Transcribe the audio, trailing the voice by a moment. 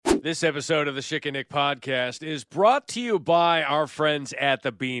This episode of the Schick and Nick podcast is brought to you by our friends at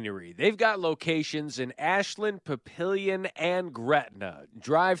the Beanery. They've got locations in Ashland, Papillion, and Gretna.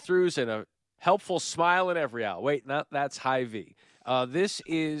 Drive-thrus and a helpful smile in every aisle. Wait, that's Hy-Vee. This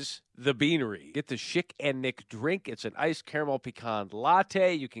is the Beanery. Get the Schick and Nick drink. It's an iced caramel pecan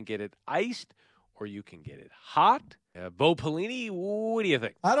latte. You can get it iced or you can get it hot. Bo Pelini, what do you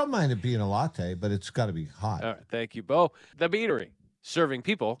think? I don't mind it being a latte, but it's got to be hot. All right, thank you, Bo. The Beanery, serving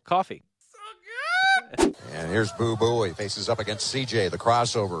people coffee. And here's Boo Boo. He faces up against CJ. The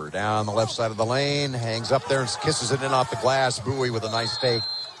crossover down the left side of the lane. Hangs up there and kisses it in off the glass. Bowie with a nice take.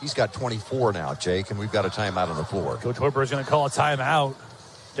 He's got 24 now, Jake, and we've got a timeout on the floor. Coach Whipper is going to call a timeout.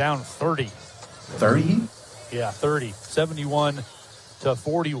 Down 30. 30? Yeah, 30.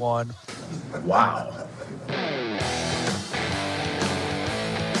 71-41. Wow.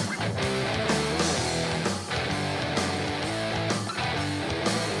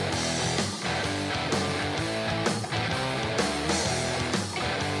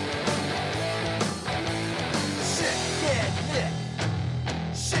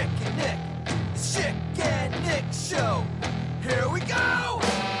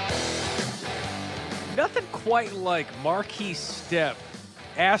 Nothing quite like Marquis Stepp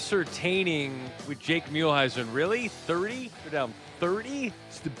ascertaining with Jake Muehlheisen. Really? 30? They're down 30?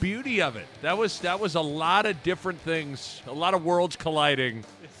 It's the beauty of it. That was a lot of different things, a lot of worlds colliding.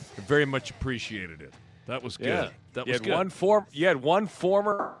 I very much appreciated it. That was good. Yeah. That you was had good. You had one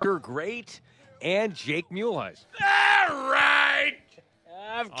former great and Jake Muehlheisen. All right.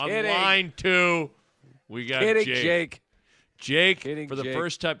 I'm On kidding. line 2, we got Kidding, Jake. Jake, Kidding, for the Jake.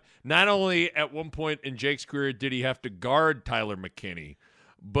 first time, not only at one point in Jake's career did he have to guard Tyler McKinney,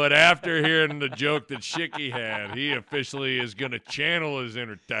 but after hearing the joke that Schicky had, he officially is going to channel his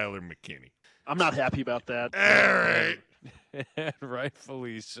inner Tyler McKinney. I'm not happy about that. All right.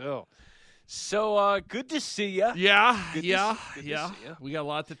 Rightfully so. So, good to see you. Yeah, Good to yeah, see yeah. ya. We got a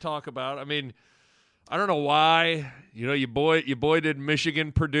lot to talk about. I mean, I don't know why. You know, your boy did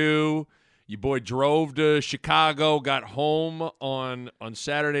Michigan, Purdue. Your boy drove to Chicago, got home on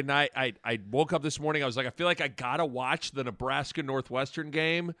Saturday night. I woke up this morning. I was like, I feel like I got to watch the Nebraska-Northwestern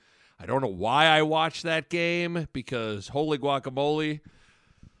game. I don't know why I watched that game because holy guacamole,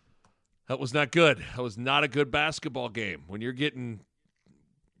 that was not good. That was not a good basketball game. When you're getting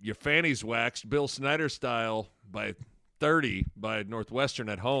your fannies waxed Bill Snyder style by 30 by Northwestern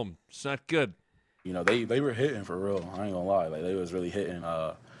at home, it's not good. You know, they were hitting for real. I ain't gonna lie. Like, they was really hitting.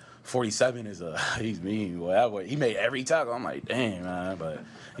 47 is he's mean. Well, he made every tackle. I'm like, damn, man. But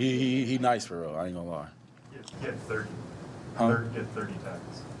he nice for real. I ain't gonna lie. Get 30. Huh? Get 30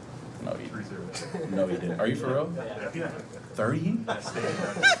 tackles. No, he 3-0. No, he didn't. Are you for real? Yeah. 30?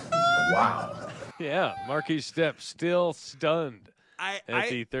 Wow. Yeah, Marquis Stepp still stunned I at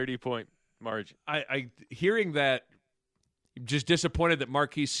the 30-point margin. I hearing that, just disappointed that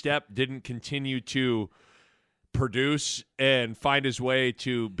Marquis Stepp didn't continue to produce and find his way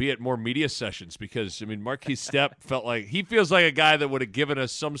to be at more media sessions because, I mean, Marquis Stepp feels like a guy that would have given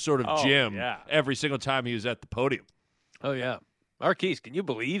us some sort of gym every single time he was at the podium. Oh, yeah. Marquis, can you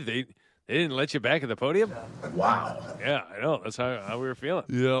believe they didn't let you back at the podium? Wow. Yeah, I know. That's how we were feeling.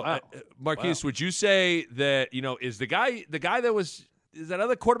 Yeah. Wow. Marquis, Wow. would you say that, is the guy that is that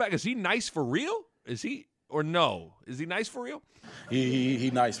other quarterback, is he nice for real? Is he, or no? Is he nice for real? He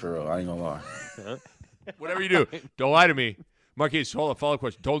nice for real. I ain't gonna lie. Whatever you do, don't lie to me. Marquis, hold on, follow-up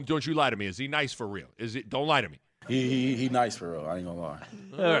question. Don't you lie to me. Is he nice for real? Don't lie to me. He nice for real. I ain't gonna lie.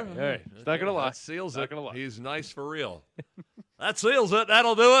 All right. It's not going to lie. That seals Not it. gonna lie. He's nice for real. That seals it.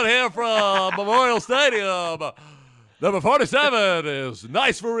 That'll do it here from Memorial Stadium. Number 47 is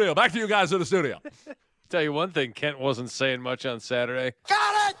nice for real. Back to you guys in the studio. Tell you one thing, Kent wasn't saying much on Saturday.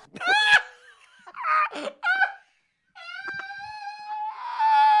 Got it!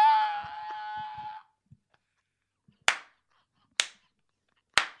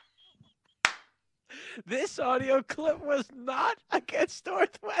 This audio clip was not against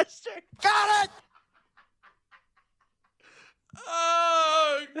Northwestern. Got it!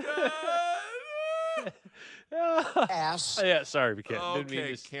 Oh, God. Ass. Yeah, sorry, Kent.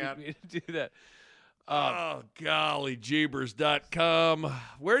 Okay, Didn't mean to do that. Oh, golly, Jeebers.com.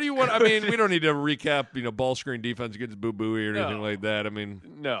 Where do you want? I mean, we don't need to recap, ball screen defense against Boo Booey or anything No. like that. I mean,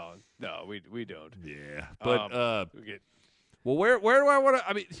 No, we don't. yeah. But, We get- well, where do I want to?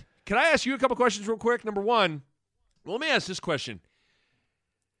 I mean, can I ask you a couple questions real quick? Number one, well, let me ask this question.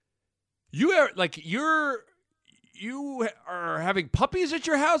 You are having puppies at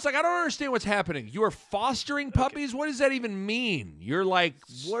your house? Like, I don't understand what's happening. You are fostering puppies? What does that even mean? You're like,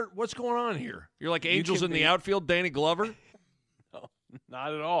 what's going on here? You're like angels can in the be- outfield, Danny Glover?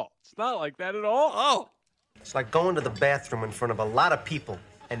 Not at all. It's not like that at all. Oh. It's like going to the bathroom in front of a lot of people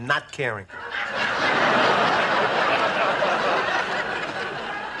and not caring.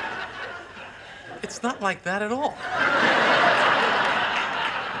 It's not like that at all.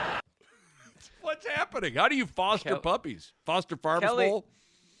 What's happening? How do you foster puppies? Foster Farms Bowl?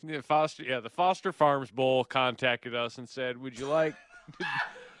 The Foster Farms Bowl contacted us and said, would you like...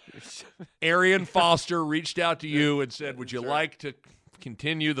 Arian Foster reached out to you and said, would you like to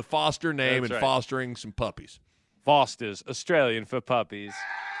continue the Foster name and fostering some puppies? Fosters, Australian for puppies.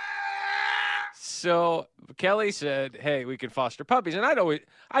 So Kelly said, hey, we can foster puppies. And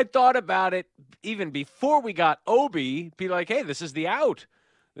I'd thought about it even before we got Obi, be like, hey, this is the out.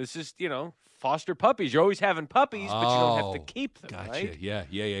 This is, foster puppies. You're always having puppies, but you don't have to keep them, gotcha. right?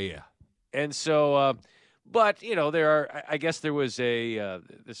 Yeah. And so, but, I guess there was the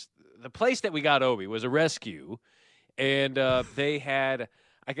place that we got Obi was a rescue, and they had,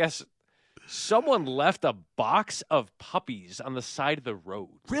 I guess, someone left a box of puppies on the side of the road.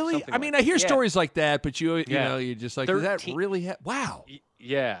 Really? I mean, I hear stories like that, but you're just like, 13, does that really wow.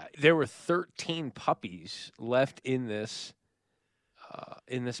 Yeah, there were 13 puppies left in this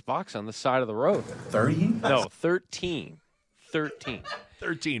box on the side of the road. 30? No, 13. 13.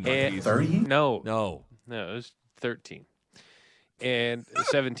 13 puppies. 30? No, it was 13. And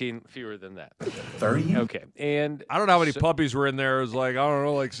 17 fewer than that. 30? Okay. And I don't know how many puppies were in there. It was like, I don't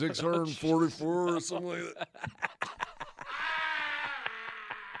know, like 644 or something like that.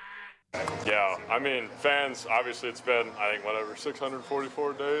 Yeah, I mean, fans, obviously it's been,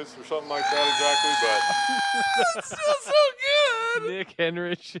 644 days or something like that exactly, but... That's still so good! Nick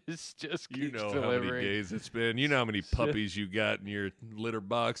Henrich is just keeps delivering. How many days it's been. You know how many puppies you got in your litter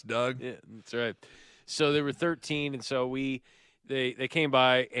box, Doug? Yeah, that's right. So there were 13, and so they came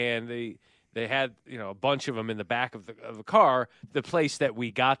by, and they had, a bunch of them in the back of the car, the place that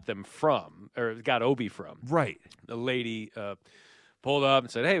we got them from, or got Obi from. Right. The lady pulled up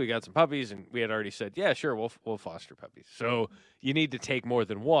and said, hey, we got some puppies, and we had already said, yeah, sure, we'll foster puppies. So you need to take more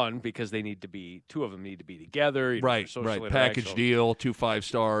than one because two of them need to be together. Right. Package deal, 2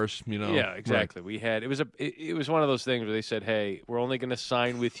 5-stars, Yeah, exactly. Right. It was one of those things where they said, hey, we're only going to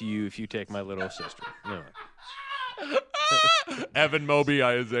sign with you if you take my little sister. Evan Mobley,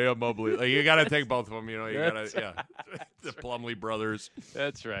 Isaiah Mobley. Like, you got to take both of them, you got to, the Plumley brothers.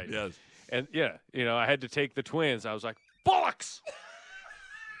 That's right. Yes. And, I had to take the twins. I was like, bollocks!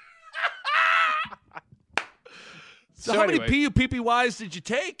 So how many PUPPYs did you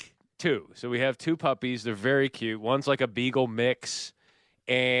take? 2. So we have 2 puppies. They're very cute. One's like a beagle mix,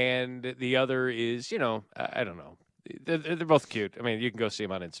 and the other is, I don't know. They're both cute. I mean, you can go see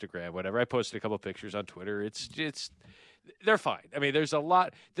them on Instagram, whatever. I posted a couple pictures on Twitter. They're fine. I mean, there's a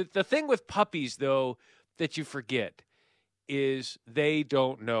lot. The thing with puppies, though, that you forget is they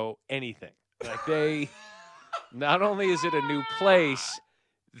don't know anything. Like not only is it a new place,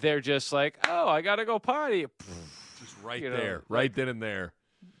 they're just like, oh, I got to go potty. Just right there, right then and there.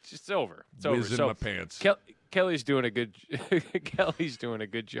 It's over. It's Whiz over. in my pants. Kelly's doing a good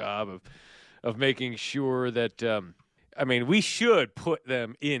job of making sure that we should put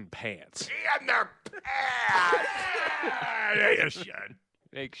them in pants. In their pants. You should.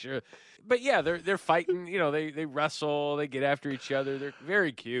 Make sure. But yeah, they're fighting, they wrestle, they get after each other. They're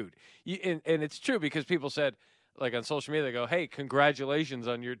very cute. And it's true because people said, like on social media, they go, hey, congratulations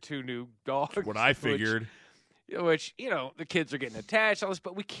on your 2 new dogs. What I figured. Which, the kids are getting attached, all this,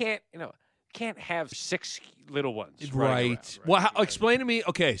 but we can't have 6 little ones. Right. Well, explain to me.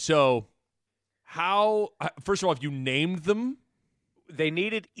 Okay, so first of all, if you named them? They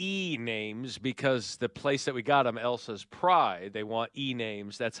needed E names because the place that we got them, Elsa's Pride, they want E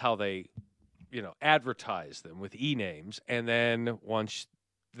names. That's how they, advertise them with E names. And then once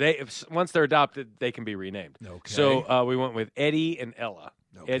they're adopted, they can be renamed. Okay. So we went with Eddie and Ella.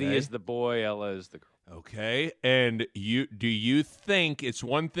 Okay. Eddie is the boy, Ella is the girl. Okay. And do you think it's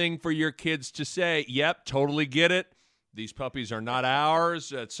one thing for your kids to say, yep, totally get it. These puppies are not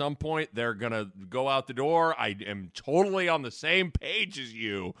ours. At some point, they're going to go out the door. I am totally on the same page as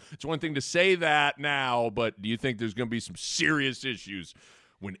you. It's one thing to say that now, but do you think there's going to be some serious issues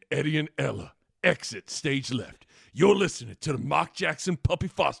when Eddie and Ella exit stage left? You're listening to the Mark Jackson Puppy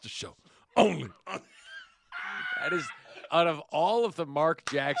Foster Show. Only. That is, out of all of the Mark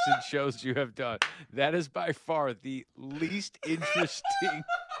Jackson shows you have done, that is by far the least interesting,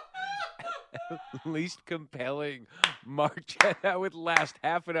 least compelling Mark Jackson. That would last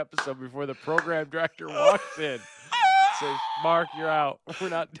half an episode before the program director walks in. Says, Mark, you're out. We're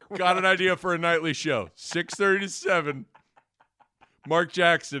not doing Got an idea for a nightly show. 6:30 to 7. Mark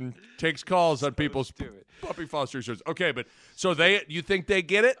Jackson takes calls on people's puppy foster shirts. Okay, but so you think they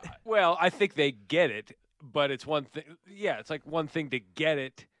get it? Well, I think they get it, but it's one thing. Yeah, it's like one thing to get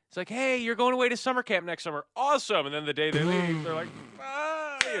it. It's like, hey, you're going away to summer camp next summer. Awesome. And then the day they leave, they're like,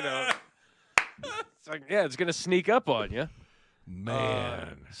 It's like, yeah, it's going to sneak up on you.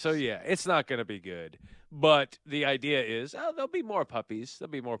 Man. So, yeah, it's not going to be good. But the idea is, there'll be more puppies. There'll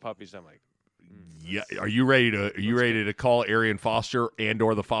be more puppies. I'm like, yeah. Are you ready to call Arian Foster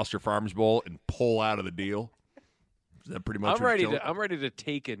and/or the Foster Farms Bowl and pull out of the deal? Is that pretty much? I'm ready to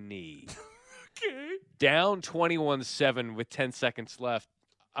take a knee. Okay. Down 21-7 with 10 seconds left.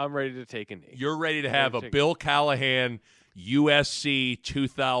 I'm ready to take a knee. You're ready to have a Bill Callahan USC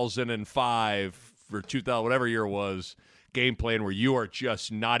 2005 or 2000 whatever year it was game plan where you are just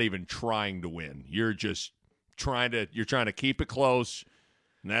not even trying to win. You're just trying to keep it close,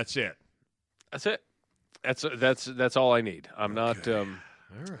 and that's it. That's it. That's all I need. I'm not. All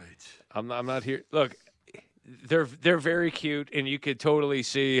right. I'm not here. Look, they're very cute, and you could totally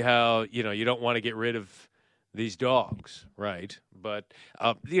see how you don't want to get rid of these dogs, right? But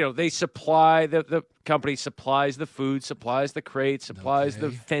they supply the company supplies the food, supplies the crate, supplies the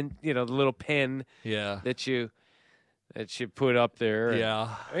the little pen that you put up there.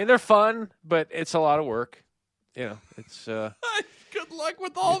 Yeah. I mean, they're fun, but it's a lot of work. It's good luck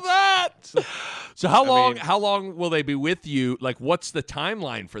with all that. So how long will they be with you? Like, what's the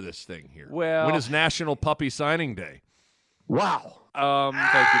timeline for this thing here? Well, when is National Puppy Signing Day? Wow.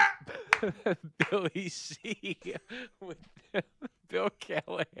 Thank you. Billy C. with Bill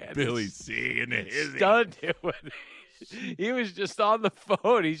Callahan. Billy C. and his stunned him. He was just on the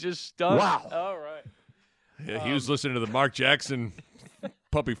phone. He's just stunned. Wow. All right. Yeah, he was listening to the Mark Jackson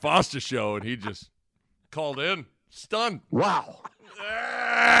Puppy Foster show, and he just called in, stunned. Wow.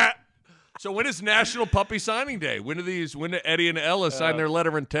 So when is National Puppy Signing Day? When do Eddie and Ella sign their letter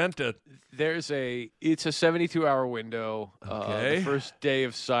of intent to? It's a 72-hour window. Okay. The first day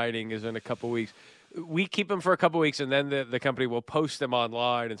of signing is in a couple weeks. We keep them for a couple weeks, and then the company will post them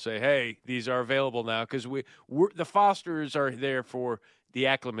online and say, "Hey, these are available now," because the fosters are there for the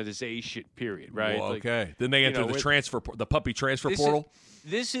acclimatization period, right? Well, okay. Then they enter the puppy transfer portal.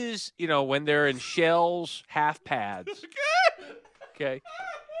 This is when they're in shells, half pads. Okay.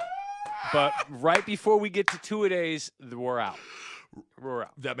 But right before we get to 2-a-days, we're out. We're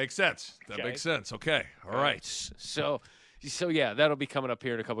out. That makes sense. Okay. All right. So yeah, that'll be coming up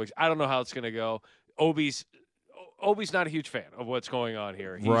here in a couple weeks. I don't know how it's going to go. Obi's not a huge fan of what's going on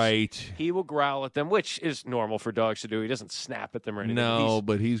here. Right. He will growl at them, which is normal for dogs to do. He doesn't snap at them or anything. No,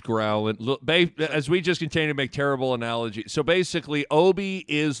 but he's growling. Look, as we just continue to make terrible analogies. So basically, Obi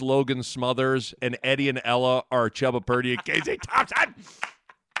is Logan Smothers, and Eddie and Ella are Chubba Purdy and Casey Thompson.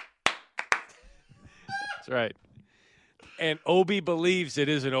 That's right. And Obi believes it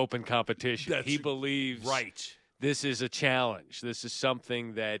is an open competition. He believes this is a challenge. This is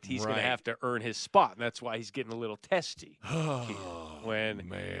something that he's going to have to earn his spot, and that's why he's getting a little testy. Man.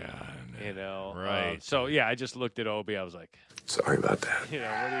 So yeah, I just looked at Obi. I was like, sorry about that.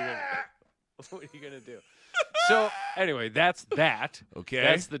 What are you gonna do? So anyway, that's that. Okay,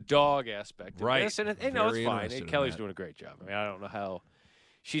 that's the dog aspect of right. this, and it's fine. And Kelly's doing a great job. I mean, I don't know how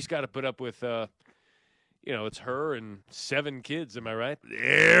she's got to put up with. It's her and 7 kids. Am I right?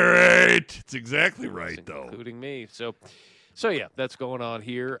 Yeah, right. It's exactly right, though. Including me. So yeah, that's going on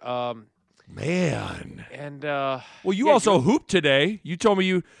here. Man. And well, you also hooped today. You told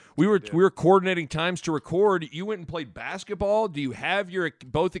me we were coordinating times to record. You went and played basketball. Do you have your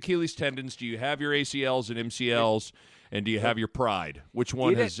both Achilles tendons? Do you have your ACLs and MCLs? And do you have your pride? Which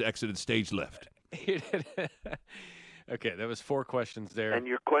one has exited stage left? Okay, that was 4 questions there. And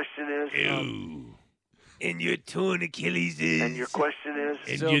your question is? And your torn Achilles is. And your question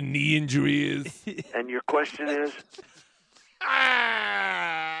is? And your knee injury is. And your question is?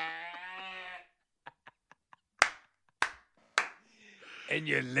 And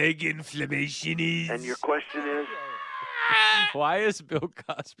your leg inflammation is. And your question is? Why is Bill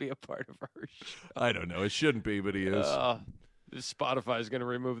Cosby a part of our show? I don't know. It shouldn't be, but he is. Spotify is going to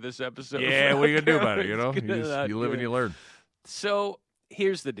remove this episode. Yeah, what are you going to do about it? You live and you learn. So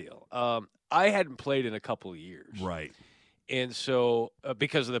here's the deal. I hadn't played in a couple of years. Right. And so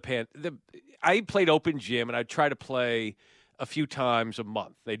because of I played open gym, and I try to play a few times a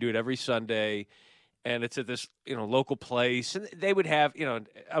month. They do it every Sunday, and it's at this local place. And they would have,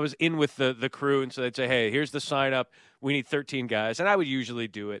 I was in with the crew, and so they'd say, hey, here's the sign up. We need 13 guys. And I would usually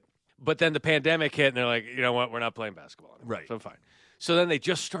do it. But then the pandemic hit, and they're like, you know what, we're not playing basketball anymore. Right. So fine. So then they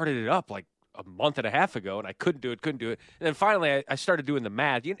just started it up like a month and a half ago, and I couldn't do it. And then finally, I started doing the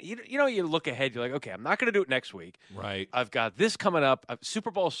math. You know, you look ahead. You're like, okay, I'm not going to do it next week. Right. I've got this coming up.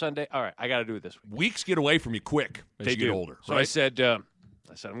 Super Bowl Sunday. All right, I got to do it this week. Weeks get away from you quick as They you get do. older. So right? I said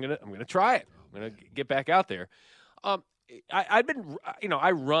I'm gonna try it. I'm gonna get back out there. I've been,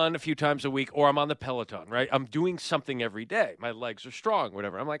 I run a few times a week, or I'm on the Peloton, right? I'm doing something every day. My legs are strong,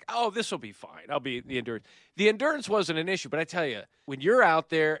 whatever. I'm like, oh, this will be fine. I'll be the endurance. The endurance wasn't an issue, but I tell you, when you're out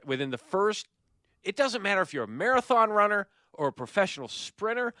there within the first, it doesn't matter if you're a marathon runner or a professional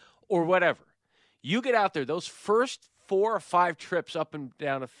sprinter or whatever. You get out there, those first 4 or 5 trips up and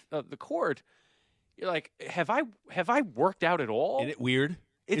down the court, you're like, have I worked out at all? Isn't it weird?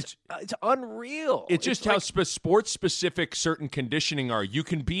 It's unreal. It's just how sports-specific certain conditioning are. You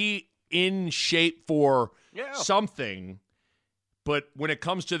can be in shape for something, but when it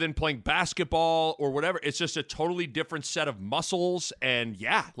comes to then playing basketball or whatever, it's just a totally different set of muscles. And,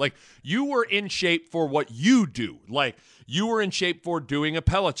 like you were in shape for what you do. Like you were in shape for doing a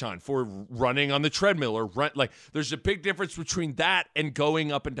Peloton, for running on the treadmill or run. Like there's a big difference between that and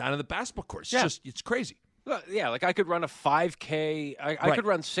going up and down on the basketball court. It's crazy. Yeah, like I could run a 5K. I could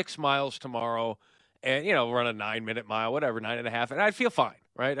run 6 miles tomorrow and, run a 9-minute mile, whatever, 9.5, and I'd feel fine,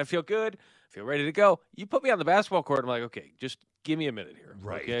 right? I feel good, feel ready to go. You put me on the basketball court, I'm like, okay, just give me a minute here.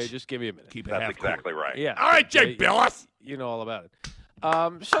 Right. Okay, just give me a minute. Keep it That's half exactly right. Yeah. All right, Jake Billis. You know all about it.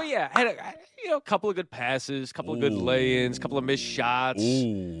 So yeah, I had a couple of good passes, a couple of good lay-ins, a couple of missed shots.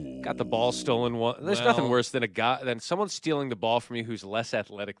 Got the ball stolen. There's nothing worse than someone stealing the ball from you who's less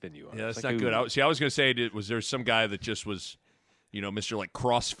athletic than you are. Yeah, that's It's not like, good. I was going to say, was there some guy that just was, Mr. like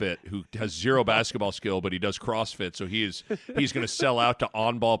CrossFit who has zero basketball skill, but he does CrossFit, so he's going to sell out to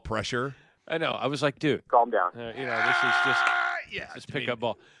on-ball pressure? I know. I was like, dude, Calm down. this is just pick up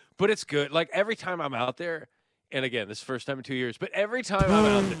ball. But it's good. Like every time I'm out there, and again, this is the first time in 2 years, but every time I'm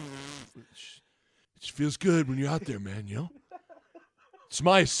out there, it just feels good when you're out there, man, It's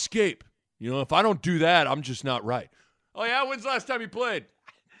my escape. If I don't do that, I'm just not right. Oh, yeah? When's the last time you played?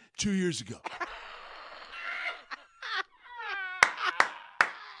 2 years ago.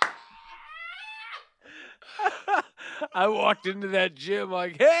 I walked into that gym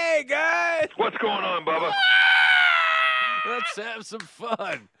like, hey, guys, What's going on, Bubba? let's have some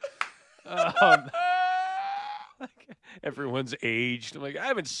fun. Everyone's aged. I'm like, I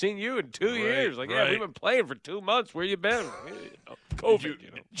haven't seen you in 2 years. Like, yeah, we've been playing for 2 months. Where you been? COVID.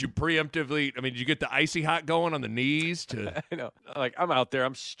 Did you preemptively? Did you get the icy hot going on the knees to? I know. Like I'm out there.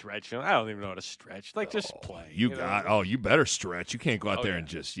 I'm stretching. I don't even know how to stretch. Like just play. You better stretch. You can't go out there and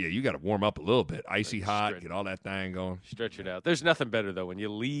just you got to warm up a little bit. Icy hot. Stretch. Get all that thing going. Stretch it out. There's nothing better though when you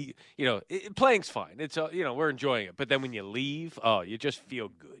leave. Playing's fine. It's we're enjoying it. But then when you leave, you just feel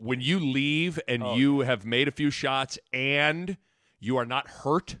good. When you leave and you have made a few shots and you are not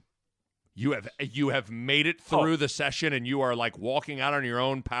hurt. You have made it through the session and you are like walking out on your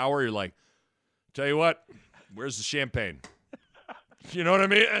own power. You're like, tell you what, where's the champagne? You know what I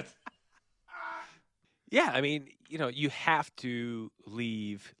mean? Yeah, I mean, you have to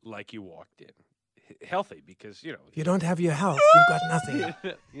leave like you walked in, healthy, because If you don't have your health, you've got nothing.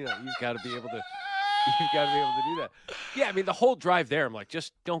 you've got to be able to. You've got to be able to do that. Yeah, I mean, the whole drive there, I'm like,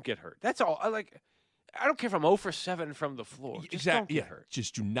 just don't get hurt. That's all. I don't care if I'm 0 for 7 from the floor. Just don't get hurt.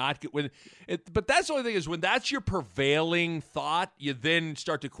 Just do not get but that's the only thing is when that's your prevailing thought, you then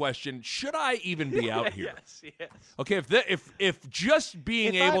start to question: should I even be out here? Yes. Okay, if just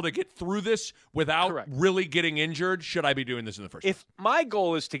being able to get through this without really getting injured, should I be doing this in the first place? If my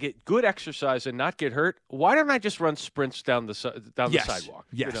goal is to get good exercise and not get hurt, why don't I just run sprints down the sidewalk?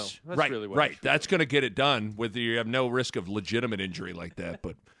 Yes, that's right, really what right. That's going to get it done. Whether you have no risk of legitimate injury like that,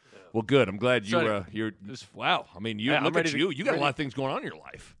 but. Well, good. I'm glad you're. Wow. I mean, look at you. You got a lot of things going on in your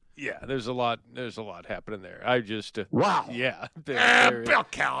life. Yeah, there's a lot happening there. I just wow. Yeah, Bill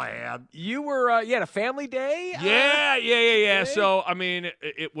Callahan. You were you had a family day. Yeah. So I mean,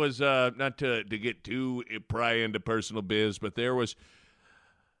 it was not to get too pry into personal biz, but it was.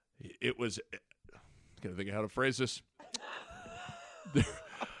 Gotta think of how to phrase this.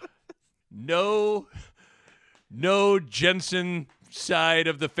 No Jensen side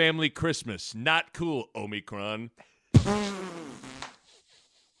of the family Christmas. Not cool, Omicron.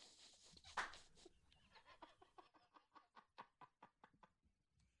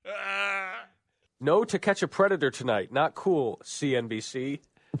 No To Catch a Predator tonight. Not cool, CNBC.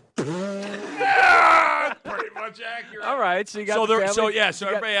 Pretty much accurate. All right, so you got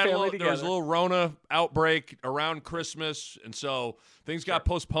everybody had there was a little Rona outbreak around Christmas, and so things got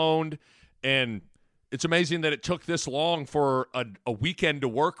postponed, and it's amazing that it took this long for a weekend to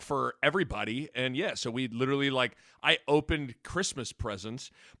work for everybody. And yeah, so we literally I opened Christmas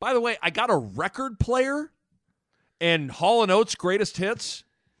presents. By the way, I got a record player and Hall & Oates Greatest Hits.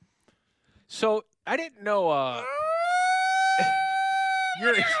 So I didn't know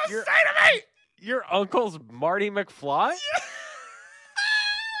your uncle's Marty McFly?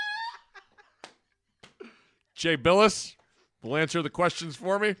 Jay Billis will answer the questions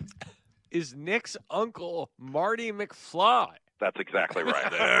for me. Is Nick's uncle Marty McFly? That's exactly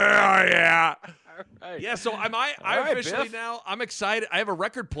right. Oh, yeah. Right. Yeah, so I right, officially Biff. now, I'm excited. I have a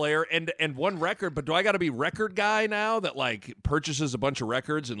record player and one record, but do I got to be record guy now that purchases a bunch of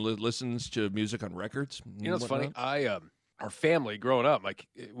records and listens to music on records? You know, it's funny. Our family growing up,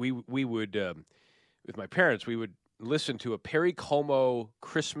 we would with my parents, we would listen to a Perry Como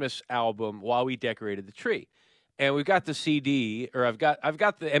Christmas album while we decorated the tree, and we've got the CD, or I've got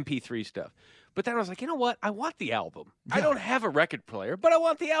the MP3 stuff. But then I was like, you know what? I want the album. Yeah. I don't have a record player, but I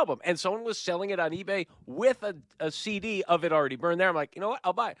want the album. And someone was selling it on eBay with a CD of it already burned there. I'm like, you know what?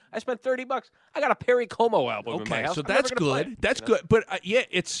 I'll buy it. I spent $30. I got a Perry Como album in my house. So that's good. That's good. But yeah,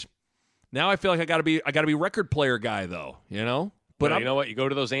 it's now I feel like I got to be record player guy though. You know. But you know what? You go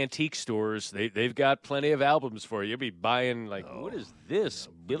to those antique stores, they've got plenty of albums for you. You'll be buying, what is this?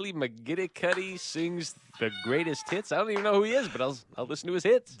 Billy McGillicuddy sings the greatest hits? I don't even know who he is, but I'll listen to his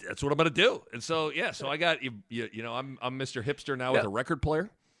hits. That's what I'm going to do. And so, yeah, so I got, I'm Mr. Hipster now with a record player.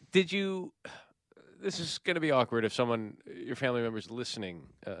 Did you, this is going to be awkward if your family member's listening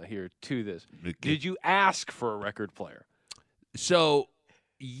here to this. Did you ask for a record player? So,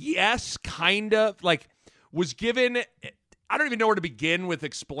 yes, kind of. Was given... I don't even know where to begin with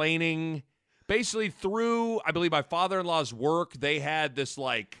explaining. Basically, through, I believe, my father-in-law's work, they had this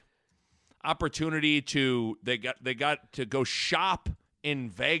opportunity they got to go shop in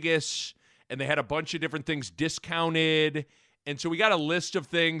Vegas, and they had a bunch of different things discounted. And so we got a list of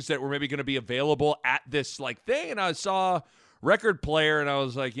things that were maybe going to be available at this thing. And I saw record player, and I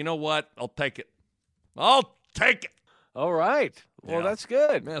was like, you know what? I'll take it. I'll take it. All right. Well, that's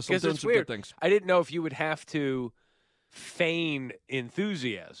good. Yeah, so I'm doing some weird. good things. I didn't know if you would have to feign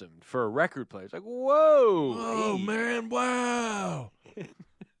enthusiasm for a record player. It's like, whoa. Oh, hey. Man, wow. No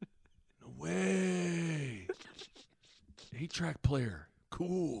way. 8-track player.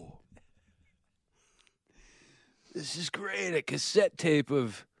 Cool. This is great. A cassette tape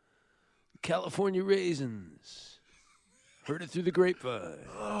of California Raisins. Heard it through the grapevine.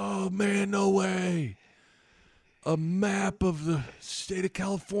 Oh, man, no way. A map of the state of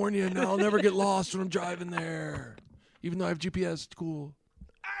California. Now I'll never get lost when I'm driving there. Even though I have GPS, it's cool.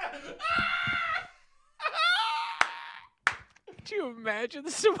 Could you imagine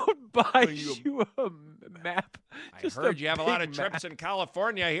someone buys you a map? I heard you have a lot of trips in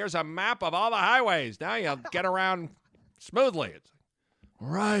California. Here's a map of all the highways. Now you'll get around smoothly. It's all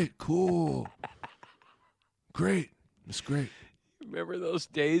right, cool. Great. It's great. Remember those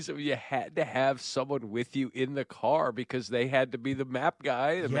days when you had to have someone with you in the car because they had to be the map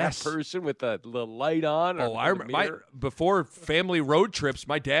guy, the map person with the light on? I remember before family road trips,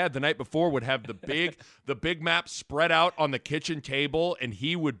 my dad the night before would have the big map spread out on the kitchen table, and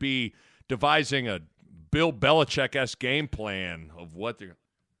he would be devising a Bill Belichick-esque game plan of what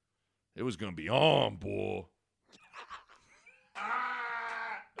it was going to be on, boy.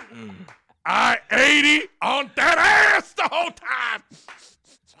 I-80 on that ass the whole time.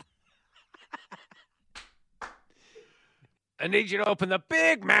 I need you to open the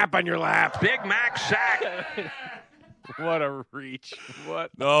big map on your lap. Big Mac sack. What a reach.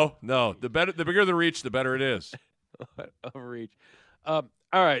 What? No. The bigger the reach, the better it is. What a reach. All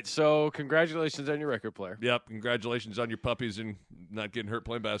right, so congratulations on your record player. Yep, congratulations on your puppies and not getting hurt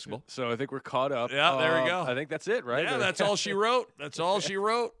playing basketball. So I think we're caught up. Yeah, there we go. I think that's it, right? Yeah, that's all she wrote. That's all she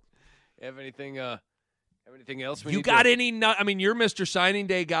wrote. Have anything else? You got any? I mean, you're Mr. Signing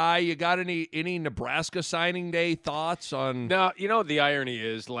Day guy. You got any Nebraska Signing Day thoughts on? No, you know what the irony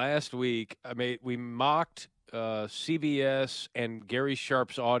is. Last week, we mocked CBS and Gary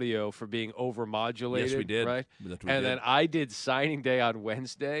Sharp's audio for being overmodulated. Yes, we did. Right, then I did Signing Day on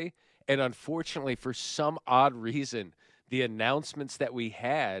Wednesday, and unfortunately, for some odd reason, the announcements that we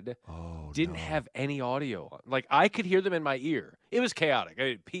had didn't have any audio on. I could hear them in my ear. It was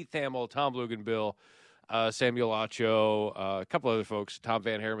chaotic. Pete Thamel, Tom Blugenbill, Samuel Acho, a couple other folks, Tom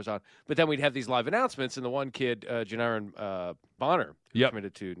Van Haren was on. But then we'd have these live announcements, and the one kid, Janarin Bonner,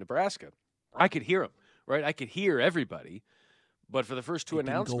 committed to Nebraska. I could hear him, right? I could hear everybody. But for the first two It didn't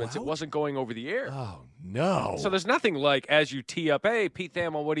go announcements, it out? wasn't going over the air. Oh, no. So there's nothing like as you tee up, hey, Pete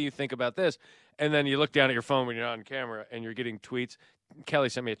Thamel, what do you think about this? And then you look down at your phone when you're on camera and you're getting tweets. Kelly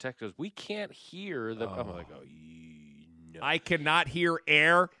sent me a text, goes, we can't hear the. I'm like, no. I cannot hear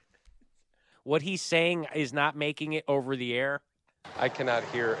air. What he's saying is not making it over the air. I cannot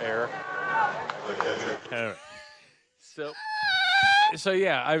hear air. All right. So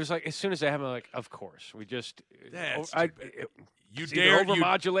yeah, I was like, as soon as I have, I'm like, of course, we just. That's you it's dare either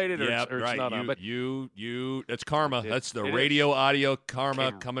overmodulated or, yeah, it's, or it's right. not on. But you. That's karma. That's the it radio is. audio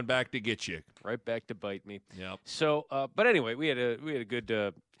karma coming back to get you. Right back to bite me. Yep. So, but anyway, we had a good.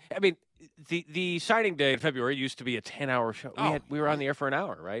 I mean, the signing day in February used to be a 10-hour show. We were on the air for an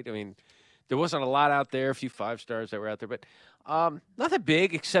hour, right? I mean, there wasn't a lot out there. A few 5-stars that were out there, but nothing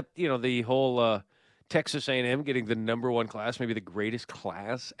big except the whole Texas A&M getting the #1 class, maybe the greatest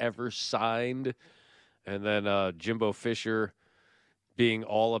class ever signed, and then Jimbo Fisher being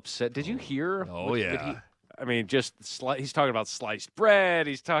all upset. Did you hear? Oh, yeah. I mean, just he's talking about sliced bread.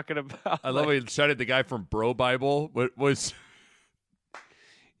 He's talking about. I love how he cited the guy from Bro Bible. What was?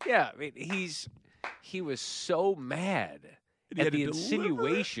 Yeah, I mean, he was so mad at the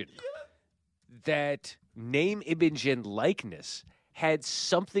insinuation that name, image, and likeness had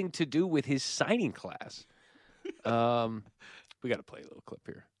something to do with his signing class. We got to play a little clip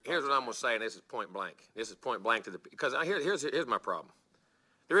here. Here's what I'm going to say, and this is point blank. This is point blank to the because here's my problem.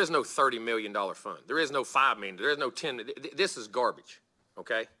 There is no $30 million fund. There is no $5 million. There is no 10. This is garbage,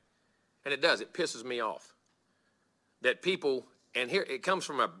 okay? And it pisses me off that people. And here it comes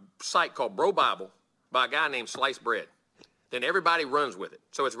from a site called Bro Bible by a guy named Sliced Bread. Then everybody runs with it.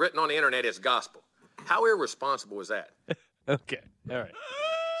 So it's written on the internet as gospel. How irresponsible is that? Okay. All right.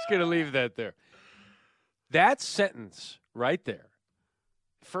 Just going to leave that there. That sentence right there,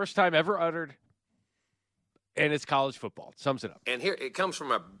 first time ever uttered, and it's college football. Sums it up. And here it comes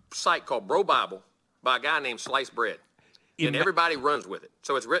from a site called Bro Bible by a guy named Sliced Bread. And everybody runs with it.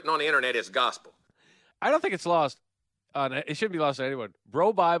 So it's written on the internet as gospel. I don't think it's lost. It shouldn't be lost on anyone.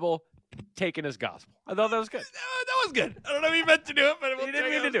 Bro Bible taken as gospel. I thought that was good. That was good. I don't know if he meant to do it, but he didn't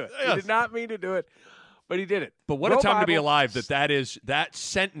mean to do it. Yes. He did not mean to do it, but he did it. But what Bro a time Bible, to be alive that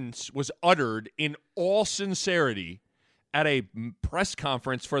sentence was uttered in all sincerity at a press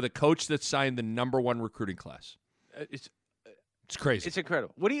conference for the coach that signed the #1 recruiting class. It's crazy. It's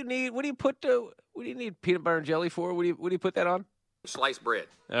incredible. What do you need? What do you need peanut butter and jelly for? What do you put that on? Sliced bread.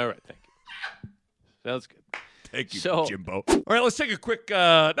 All right, thank you. Sounds good. Thank you, Jimbo. All right, let's take a quick,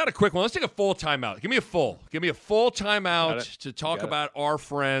 not a quick one. Let's take a full timeout. Give me a full timeout to talk about our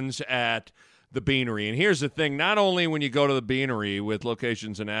friends at the Beanery. And here's the thing. Not only when you go to the Beanery with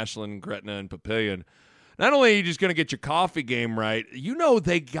locations in Ashland, Gretna, and Papillion, not only are you just going to get your coffee game right,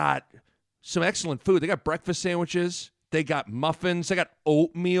 they got some excellent food. They got breakfast sandwiches. They got muffins. They got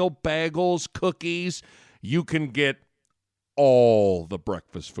oatmeal, bagels, cookies. You can get all the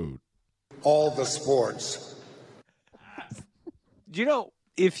breakfast food. All the sports.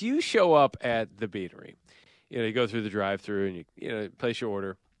 If you show up at the Beanery, you go through the drive-thru and you place your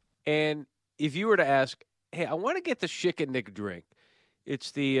order, and if you were to ask, hey, I want to get the Chick and Nick drink,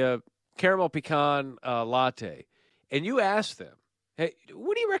 it's the caramel pecan latte, and you ask them, hey,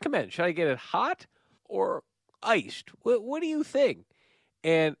 what do you recommend? Should I get it hot or iced? What do you think?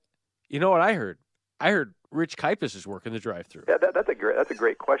 And you know what I heard? I heard Rich Kipes is working the drive-thru. Yeah, that's a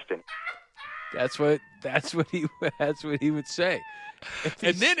great question. That's what he would say.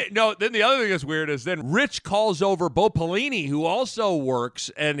 And then the other thing that's weird is then Rich calls over Bo Pelini, who also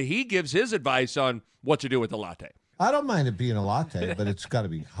works, and he gives his advice on what to do with the latte. I don't mind it being a latte, but it's got to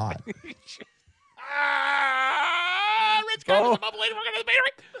be hot. Rich Kipes, Bo Pelini working at the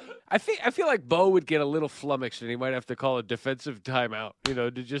Beanery. I feel like Bo would get a little flummoxed, and he might have to call a defensive timeout,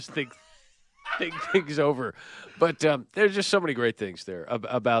 to just think things over. But there's just so many great things there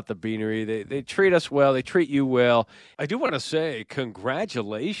about the Beanery. They treat us well. They treat you well. I do want to say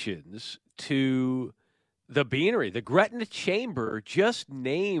congratulations to the Beanery. The Gretna Chamber just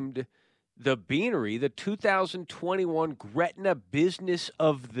named the Beanery the 2021 Gretna Business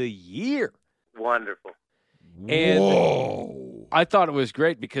of the Year. Wonderful. And whoa. I thought it was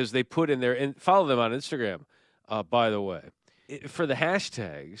great because they put in there, and follow them on Instagram, by the way, for the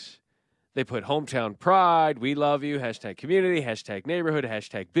hashtags. They put hometown pride, we love you, hashtag community, hashtag neighborhood,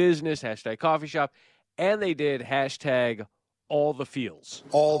 hashtag business, hashtag coffee shop, and they did hashtag all the feels.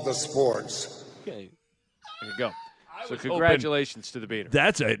 All the sports. Okay, there you go. So congratulations to the Beanery.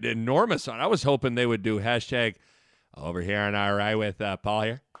 That's an enormous one. I was hoping they would do hashtag over here on our right with Paul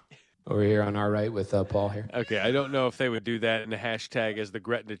here. Over here on our right with Paul here. Okay, I don't know if they would do that in the hashtag as the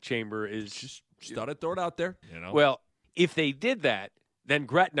Gretna Chamber is. Just thought I'd throw it out there. Well, If they did that, then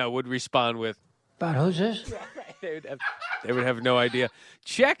Gretna would respond with, But who's this? they would have no idea.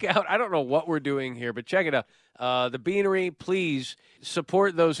 Check out, I don't know what we're doing here, but check it out. The Beanery, please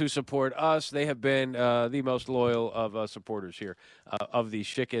support those who support us. They have been the most loyal of supporters here of the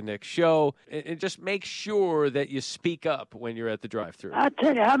Schick and Nick show. And just make sure that you speak up when you're at the drive-thru. I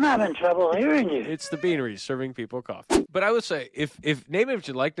tell you, I'm having trouble hearing you. It's the Beanery serving people coffee. But I would say, if name, image,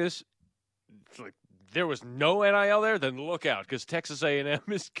 and likeness, like, there was no NIL there, then look out, because Texas A&M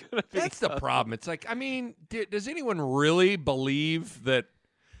is going to be. That's the problem. It's like, I mean, does anyone really believe that?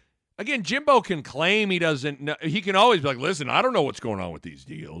 Again, Jimbo can claim he doesn't know. He can always be like, listen, I don't know what's going on with these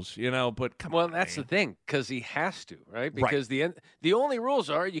deals, but come on. Well, that's the thing, because he has to, right? Because the only rules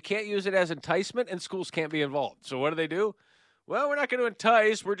are you can't use it as enticement and schools can't be involved. So what do? Well, we're not going to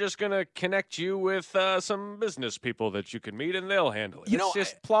entice. We're just going to connect you with some business people that you can meet, and they'll handle it. It's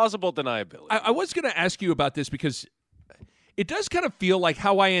just plausible deniability. I was going to ask you about this because it does kind of feel like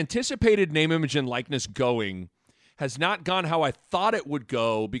how I anticipated name, image, and likeness going has not gone how I thought it would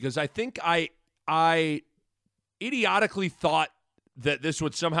go, because I think I idiotically thought that this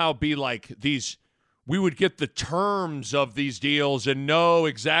would somehow be like these – we would get the terms of these deals and know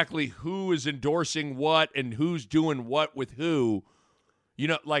exactly who is endorsing what and who's doing what with who.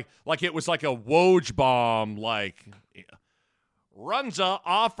 Like it was like a Woj bomb, like Runza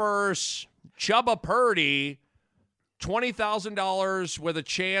offers Chubba Purdy $20,000 with a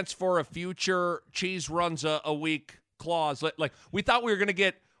chance for a future cheese Runza a week clause. Like we thought we were going to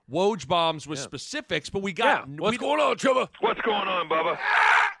get Woj bombs with specifics, but we got what's going on, Chubba? What's going on, Bubba?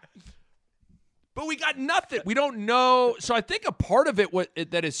 But we got nothing. We don't know. So I think a part of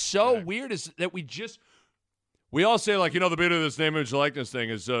it that is so weird is that we all say, like, the bit of this name, image, likeness thing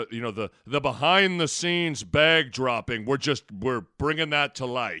is, the behind-the-scenes bag dropping. We're bringing that to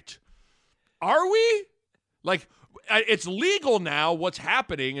light. Are we? Like, it's legal now what's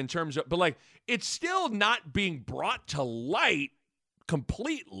happening in terms of, but, like, it's still not being brought to light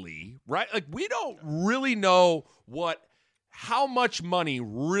completely, right? Like, we don't really know how much money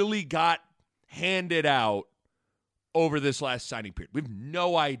really got handed out over this last signing period. We have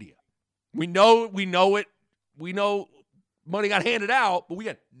no idea. We know it. We know money got handed out, but we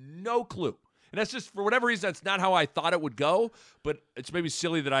got no clue. And that's just, for whatever reason, that's not how I thought it would go, but it's maybe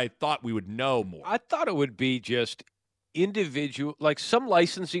silly that I thought we would know more. I thought it would be just individual, like some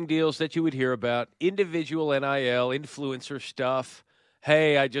licensing deals that you would hear about, individual NIL, influencer stuff.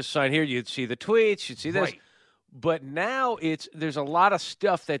 Hey, I just signed here. You'd see the tweets. You'd see this. Right. But now there's a lot of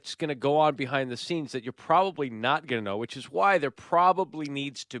stuff that's going to go on behind the scenes that you're probably not going to know, which is why there probably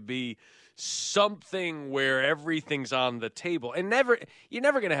needs to be something where everything's on the table. And you're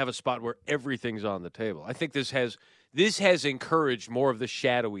never going to have a spot where everything's on the table. I think this has encouraged more of the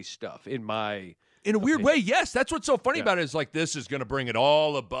shadowy stuff in a weird way. Yes, that's what's so funny about it is like this is going to bring it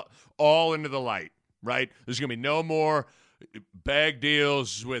all into the light, right? There's going to be no more bag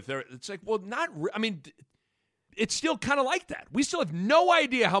deals with. It's like, well, not. I mean. It's still kind of like that. We still have no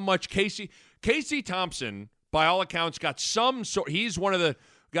idea how much Casey Thompson, by all accounts, got some sort. He's one of the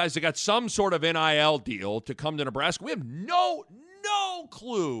guys that got some sort of NIL deal to come to Nebraska. We have no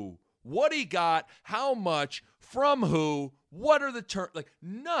clue what he got, how much, from who, what are the terms, like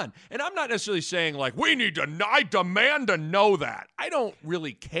none. And I'm not necessarily saying like I demand to know that. I don't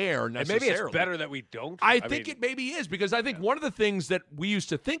really care necessarily. And maybe it's better that we don't. I think it maybe is, because I think one of the things that we used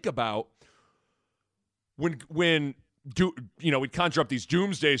to think about when we'd conjure up these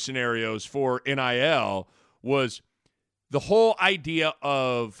doomsday scenarios for NIL was the whole idea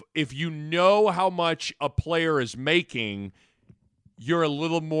of if you know how much a player is making, you're a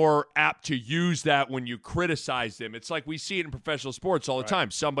little more apt to use that when you criticize them. It's like we see it in professional sports all the time.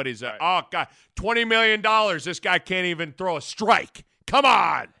 Somebody's oh, God, $20 million, this guy can't even throw a strike. Come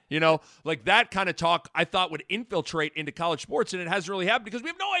on. Like that kind of talk I thought would infiltrate into college sports, and it hasn't really happened because we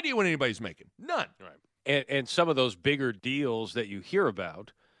have no idea what anybody's making. None. Right. And some of those bigger deals that you hear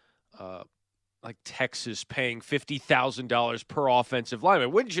about, like Texas paying $50,000 per offensive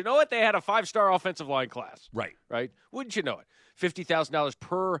lineman. Wouldn't you know it? They had a 5-star offensive line class. Right. Wouldn't you know it? $50,000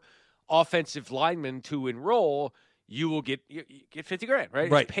 per offensive lineman to enroll. You will get $50,000,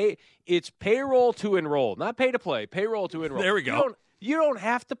 right? Right. It's payroll to enroll, not pay to play. Payroll to enroll. There we go. You don't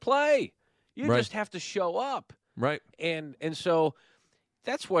have to play. You just have to show up. Right. And so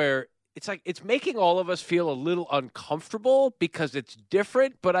that's where. It's like it's making all of us feel a little uncomfortable because it's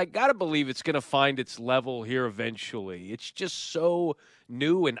different, but I got to believe it's going to find its level here eventually. It's just so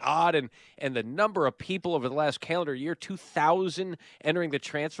new and odd, and the number of people over the last calendar year, 2,000 entering the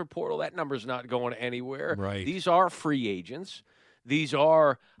transfer portal, that number's not going anywhere. Right. These are free agents. These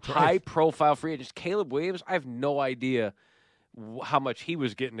are high-profile free agents. Caleb Williams, I have no idea how much he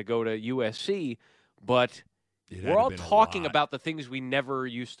was getting to go to USC, but we're all talking about the things we never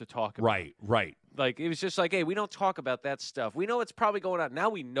used to talk about. Right. Like, it was just like, hey, we don't talk about that stuff. We know it's probably going on. Now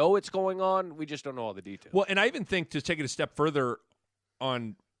we know it's going on. We just don't know all the details. Well, and I even think, to take it a step further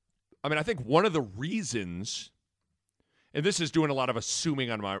on, I think one of the reasons, and this is doing a lot of assuming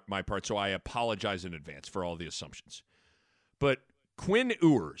on my part, so I apologize in advance for all the assumptions. But Quinn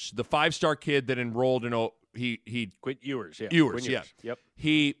Ewers, the 5-star kid that enrolled in Quinn Ewers, yeah. Ewers, yeah. Yep.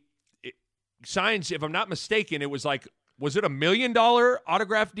 He signs, if I'm not mistaken, it was like, was it $1 million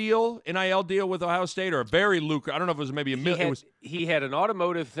autograph deal, NIL deal with Ohio State, or a very lucrative? I don't know if it was maybe $1 million. He had an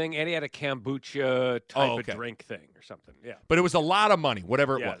automotive thing, and he had a kombucha type of drink thing or something. Yeah, but it was a lot of money,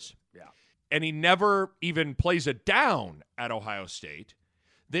 whatever it was. Yeah, and he never even plays it down at Ohio State.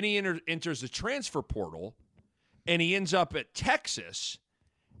 Then he enters the transfer portal, and he ends up at Texas.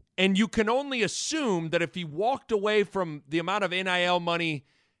 And you can only assume that if he walked away from the amount of NIL money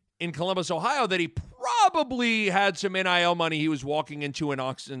in Columbus, Ohio, that he probably had some NIL money he was walking into in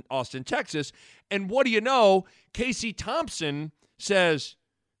Austin, Texas. And what do you know? Casey Thompson says,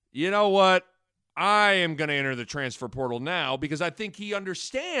 you know what? I am going to enter the transfer portal now, because I think he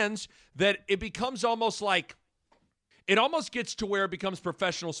understands that it becomes almost like, it almost gets to where it becomes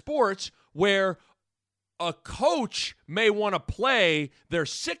professional sports, where a coach may want to play their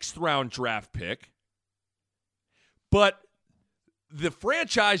 6th-round draft pick, but the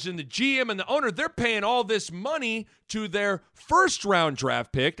franchise and the GM and the owner, they're paying all this money to their 1st-round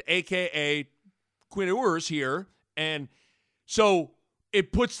draft pick, a.k.a. Quinn Ewers here. And so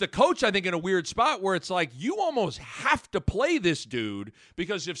it puts the coach, I think, in a weird spot where it's like, you almost have to play this dude,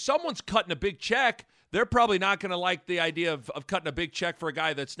 because if someone's cutting a big check, they're probably not going to like the idea of cutting a big check for a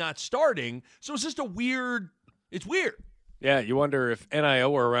guy that's not starting. So it's just it's weird. Yeah, you wonder if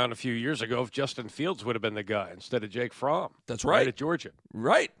NIL were around a few years ago, if Justin Fields would have been the guy instead of Jake Fromm. That's right. At Georgia.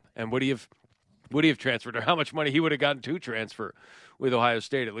 Right. And would he have transferred, or how much money he would have gotten to transfer with Ohio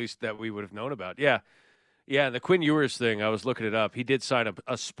State, at least that we would have known about. Yeah. Yeah, the Quinn Ewers thing, I was looking it up. He did sign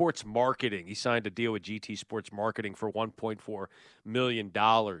a sports marketing. He signed a deal with GT Sports Marketing for $1.4 million.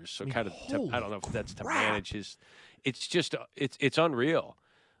 So I don't know if that's to manage his – it's just it's unreal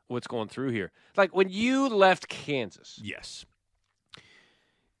what's going through here. Like, when you left Kansas. Yes.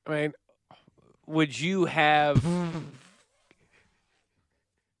 I mean, would you have –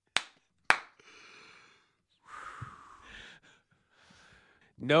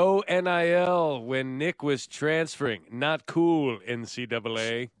 no NIL when Nick was transferring. Not cool,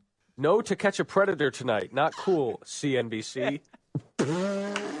 NCAA. No To Catch a Predator tonight. Not cool, CNBC.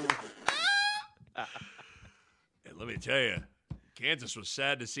 And let me tell you, Kansas was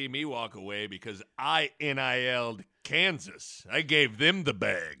sad to see me walk away, because I NIL'd Kansas. I gave them the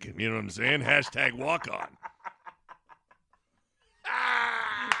bag. You know what I'm saying? # walk on.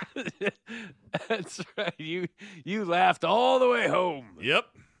 That's right. You laughed all the way home. Yep.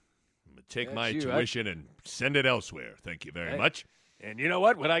 I'm going to take my tuition and send it elsewhere. Thank you very much. And you know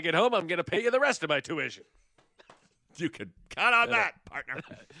what? When I get home, I'm going to pay you the rest of my tuition. You can count on that, partner.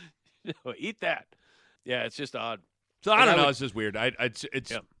 Eat that. Yeah, it's just odd. So I don't know. It's just weird.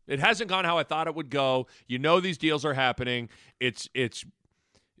 It hasn't gone how I thought it would go. You know, these deals are happening. It's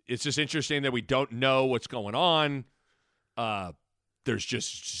just interesting that we don't know what's going on. There's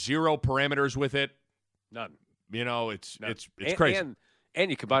just zero parameters with it. None. You know, it's crazy.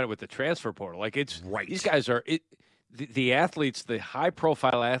 And you combine it with the transfer portal. Like, it's right. These guys are the athletes, the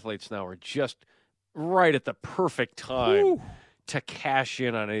high-profile athletes now are just right at the perfect time to cash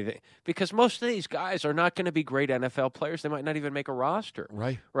in on anything. Because most of these guys are not going to be great NFL players. They might not even make a roster.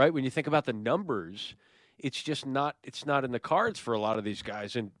 Right. Right? When you think about the numbers, it's just not in the cards for a lot of these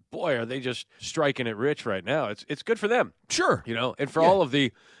guys. And boy, are they just striking it rich right now. It's good for them. Sure. You know, and for all of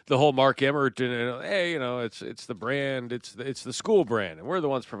the whole Mark Emmert and hey, you know, it's the brand, it's the school brand, and we're the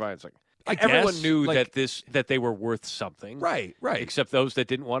ones providing. It's like everyone knew that they were worth something. Right. Except those that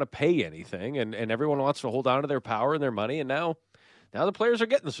didn't want to pay anything, and everyone wants to hold on to their power and their money, and now the players are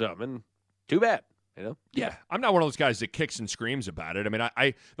getting some, and too bad. You know? Yeah, I'm not one of those guys that kicks and screams about it. I mean,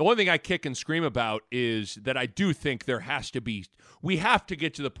 the only thing I kick and scream about is that I do think we have to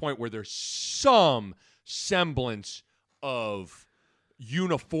get to the point where there's some semblance of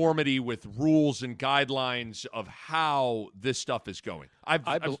uniformity with rules and guidelines of how this stuff is going.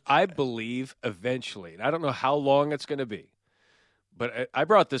 I believe eventually, and I don't know how long it's going to be, but I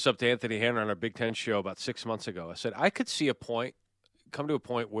brought this up to Anthony Hanner on our Big Ten show about 6 months ago. I said I could see come to a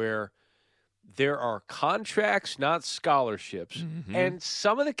point where there are contracts, not scholarships, and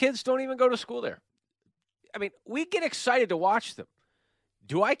some of the kids don't even go to school there. I mean, we get excited to watch them.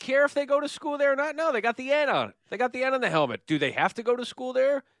 Do I care if they go to school there or not? No, they got the N on it. They got the N on the helmet. Do they have to go to school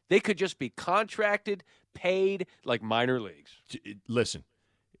there? They could just be contracted, paid like minor leagues. Listen,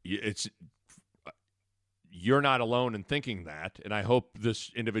 you're not alone in thinking that, and I hope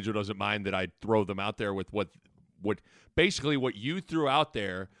this individual doesn't mind that I throw them out there with what basically what you threw out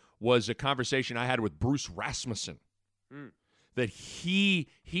there was a conversation I had with Bruce Rasmussen. That he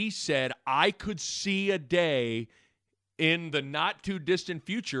said, I could see a day in the not-too-distant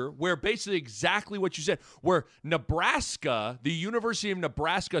future where basically exactly what you said, where Nebraska, the University of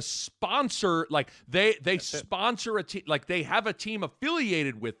Nebraska sponsor, like they sponsor a team, like they have a team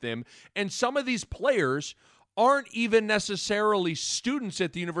affiliated with them, and some of these players aren't even necessarily students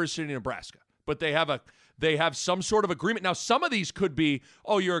at the University of Nebraska, but they have some sort of agreement. Now, some of these could be,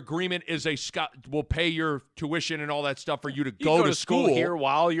 your agreement is we'll pay your tuition and all that stuff for you to go to school here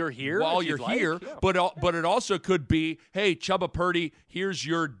while you're here. Yeah. But it also could be, hey, Chubba Purdy, here's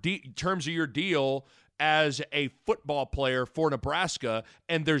your terms of your deal as a football player for Nebraska,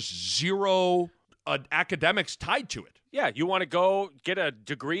 and there's zero academics tied to it. Yeah, you want to go get a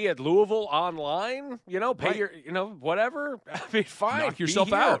degree at Louisville online, pay your, whatever. I mean, fine. Knock yourself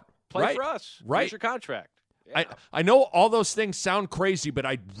be here. out. Play for us. Right. Here's your contract. Yeah. I know all those things sound crazy, but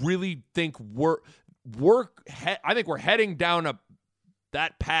I really think we're heading down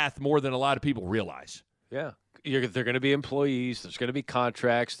that path more than a lot of people realize. Yeah. They're going to be employees. There's going to be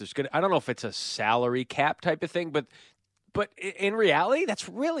contracts. I don't know if it's a salary cap type of thing, but in reality, that's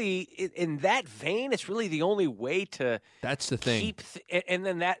really, in that vein, it's really the only way to That's the thing. And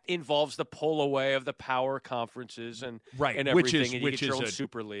then that involves the pull away of the power conferences and everything, which and you is get your own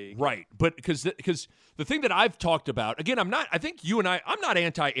Super League. Right, but because the thing that I've talked about, again, I'm not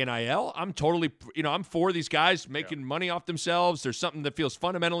anti-NIL. I'm totally, I'm for these guys making money off themselves. There's something that feels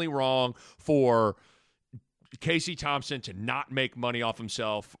fundamentally wrong for Casey Thompson to not make money off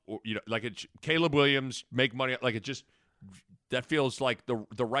himself, or Caleb Williams make money, that feels like the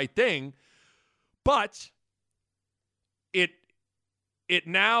right thing, but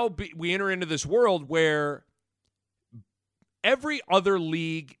we enter into this world where every other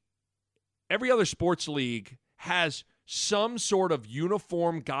sports league has some sort of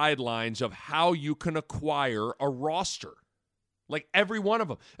uniform guidelines of how you can acquire a roster. Like every one of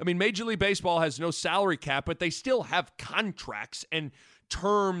them. I mean, Major League Baseball has no salary cap, but they still have contracts and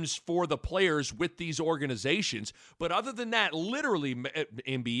terms for the players with these organizations. But other than that, literally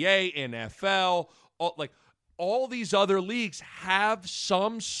NBA, NFL, all these other leagues have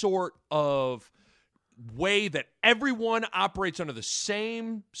some sort of way that everyone operates under the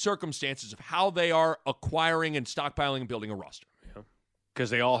same circumstances of how they are acquiring and stockpiling and building a roster. Because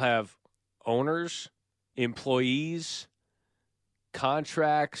they all have owners, employees,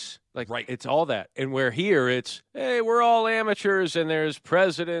 contracts, it's all that. And where here it's, hey, we're all amateurs, and there's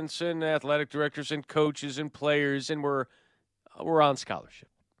presidents and athletic directors and coaches and players, and we're on scholarship.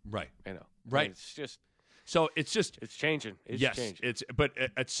 Right. Right. I mean, it's changing. It's changing. But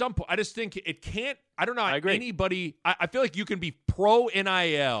at some point, I just think it can't. I don't know. I agree. Anybody. I feel like you can be pro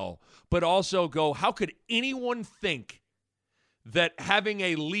NIL, but also go, how could anyone think that having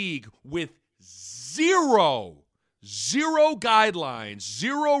a league with zero guidelines,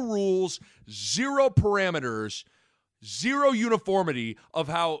 zero rules, zero parameters, zero uniformity of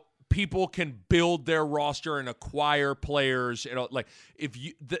how people can build their roster and acquire players,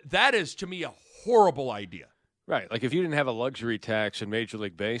 that is to me a horrible idea. Right. Like if you didn't have a luxury tax in Major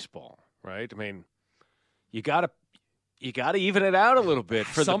League Baseball, right? I mean, you got to even it out a little bit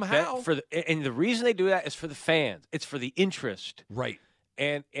for somehow. And the reason they do that is for the fans. It's for the interest. Right.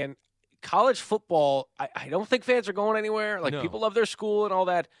 And college football, I don't think fans are going anywhere. No. People love their school and all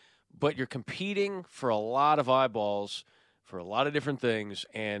that, but you're competing for a lot of eyeballs for a lot of different things,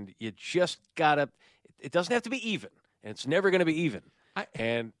 and you just gotta. It doesn't have to be even, and it's never going to be even.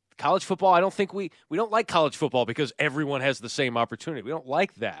 And college football, I don't think we don't like college football because everyone has the same opportunity. We don't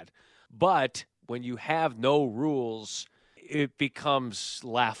like that, but when you have no rules, it becomes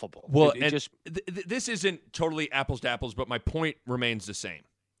laughable. Well, this isn't totally apples to apples, but my point remains the same.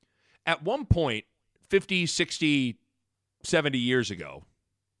 At one point, 50, 60, 70 years ago,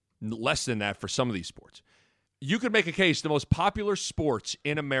 less than that for some of these sports, you could make a case the most popular sports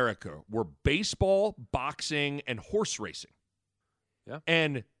in America were baseball, boxing, and horse racing. Yeah.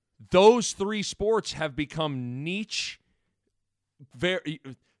 And those three sports have become niche, very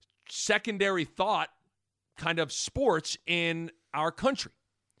secondary thought kind of sports in our country.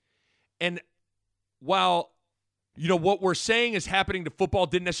 And while what we're saying is happening to football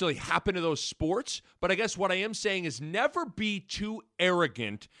didn't necessarily happen to those sports, but I guess what I am saying is never be too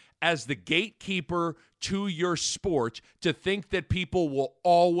arrogant as the gatekeeper to your sport to think that people will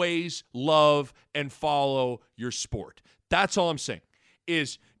always love and follow your sport. That's all I'm saying,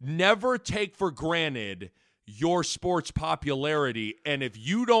 is never take for granted your sport's popularity, and if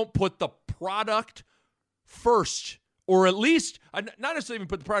you don't put the product first, or at least, not necessarily even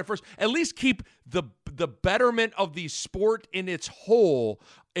put the product first, at least keep the betterment of the sport in its whole.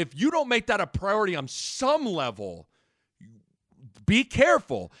 If you don't make that a priority on some level, be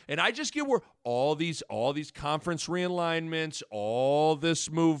careful. And I just get where all these conference realignments, all this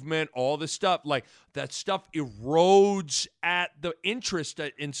movement, all this stuff, like that stuff erodes at the interest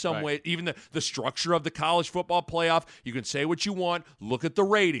in some way. Even the structure of the college football playoff, you can say what you want. Look at the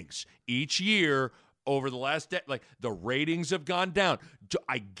ratings each year. Over the last day, like the ratings have gone down.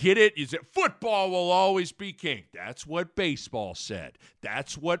 I get it. Is it football will always be king? That's what baseball said.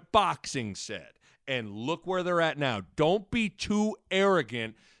 That's what boxing said. And look where they're at now. Don't be too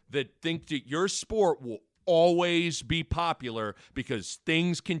arrogant that think that your sport will always be popular, because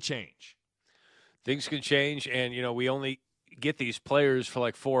things can change. Things can change, and we only get these players for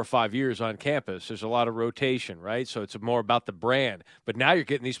like 4 or 5 years on campus. There's a lot of rotation, right? So it's more about the brand. But now you're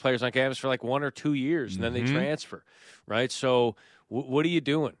getting these players on campus for like 1 or 2 years, and then they transfer, right? So what are you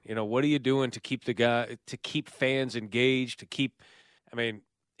doing? What are you doing to keep fans engaged?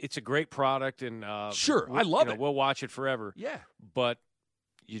 It's a great product, and sure, I love it. We'll watch it forever. Yeah, but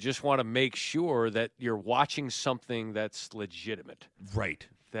you just want to make sure that you're watching something that's legitimate, right?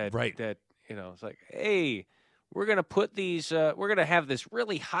 That it's like, hey, we're going to put these, we're going to have this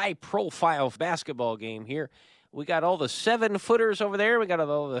really high-profile basketball game here. We got all the 7-footers over there. We got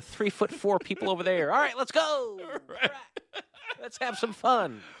all the 3'4" people over there. All right, let's go. Right. Let's have some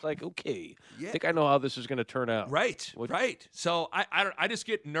fun. It's like, okay, I think I know how this is going to turn out. Right. So I just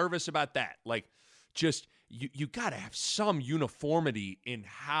get nervous about that. Like, just you got to have some uniformity in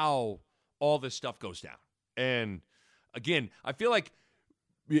how all this stuff goes down. And again, I feel like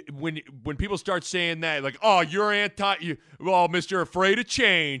when people start saying that, like, oh, you're Mr. Afraid of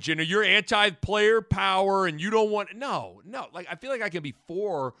Change, and you're anti-player power, and you don't want no. Like, I feel like I can be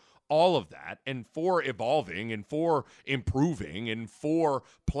for all of that, and for evolving, and for improving, and for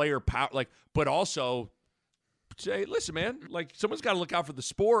player power, like, but also say, listen, man, like, someone's got to look out for the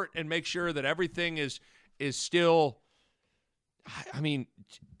sport and make sure that everything is still,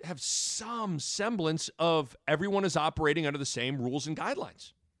 have some semblance of everyone is operating under the same rules and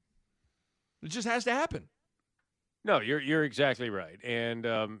guidelines. It just has to happen. No, you're exactly right. And,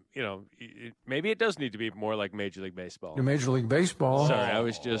 maybe it does need to be more like Major League Baseball. Major League Baseball. Sorry, I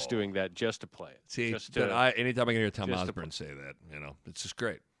was just doing that just to play it. See, anytime I can hear Tom Osborne say that, it's just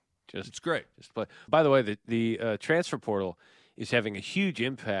great. It's great. Just to play. By the way, the transfer portal is having a huge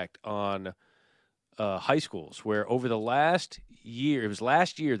impact on high schools, where over the last year,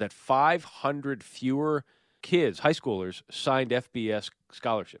 that 500 fewer kids, high schoolers, signed FBS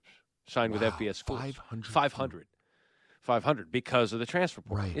scholarships. Signed with FBS schools. 500 because of the transfer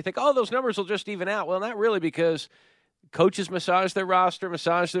portal. Right. You think, those numbers will just even out. Well, not really, because coaches massage their roster,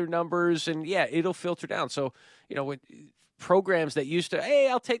 massage their numbers, and, it'll filter down. So, when programs that used to, hey,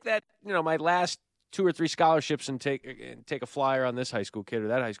 I'll take that, my last 2 or 3 scholarships and take a flyer on this high school kid or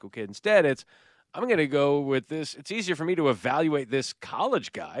that high school kid. Instead, I'm going to go with this. It's easier for me to evaluate this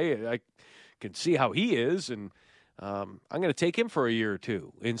college guy. I can see how he is, and I'm going to take him for a year or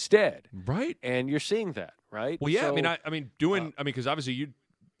two instead. Right. And you're seeing that, right? Well, yeah. So, because obviously you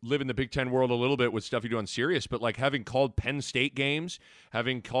live in the Big Ten world a little bit with stuff you do on Sirius, but like having called Penn State games,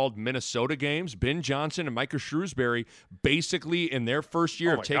 having called Minnesota games, Ben Johnson and Micah Shrewsbury basically in their first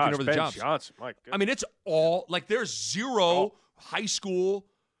year of taking over the jobs. Johnson, it's all like there's zero high school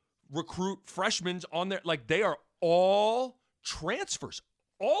recruit freshmen on there. Like, they are all transfers,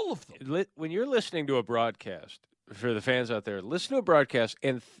 all of them. When you're listening to a broadcast, for the fans out there, listen to a broadcast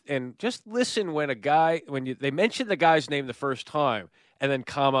and just listen when they mention the guy's name the first time, and then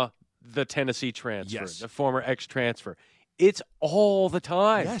comma the Tennessee transfer, the former ex-transfer. It's all the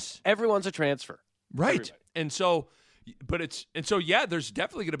time. Yes, everyone's a transfer. Right. Everybody. There's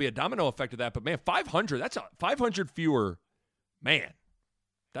definitely going to be a domino effect of that. But man, 500. That's 500 fewer. Man,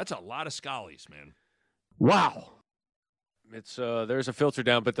 that's a lot of schollies, man. Wow. It's there's a filter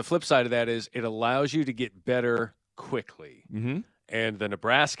down, but the flip side of that is it allows you to get better quickly. Mm-hmm. And the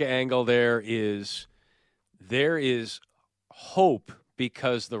Nebraska angle there is hope,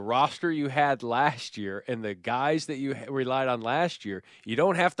 because the roster you had last year and the guys that you relied on last year, you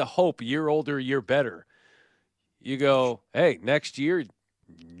don't have to hope year older, year better. You go, hey, next year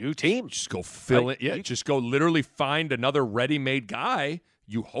new team. Just go fill it. Yeah, just go literally find another ready-made guy.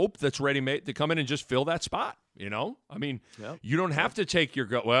 You hope that's ready-made to come in and just fill that spot. You know, I mean, you don't have to take your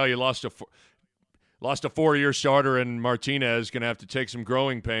well. You lost a 4-year starter, and Martinez going to have to take some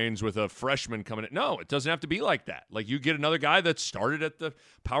growing pains with a freshman coming in. No, it doesn't have to be like that. Like, you get another guy that started at the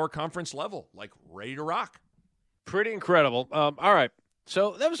power conference level, like ready to rock. Pretty incredible. All right,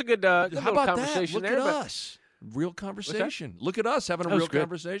 so that was a good How little about conversation that? Look there. at us, real conversation. Look at us having a real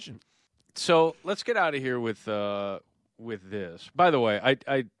conversation. So let's get out of here with this. By the way,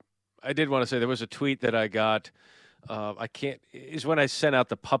 I did want to say there was a tweet that I got. Is when I sent out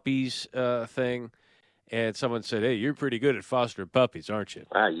the puppies thing, and someone said, "Hey, you're pretty good at fostering puppies, aren't you?"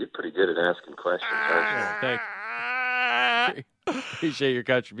 Wow, you're pretty good at asking questions, aren't you? Thank you. Appreciate your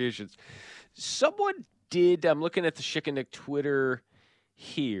contributions. Someone did. I'm looking at the Schick and Nick Twitter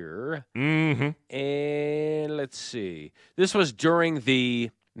here, and let's see. This was during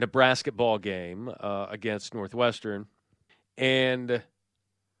the Nebraska ball game against Northwestern, and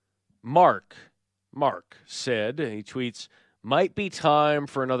Mark said, he tweets, "Might be time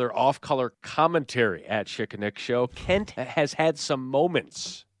for another off-color commentary at Schick and Nick Show. Kent has had some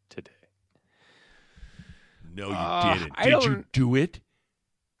moments today." No, you didn't. Did you do it?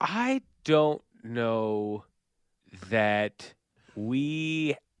 I don't know that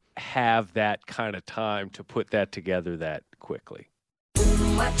we have that kind of time to put that together that quickly.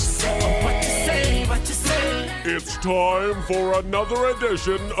 What you say? What you say? What you say? It's time for another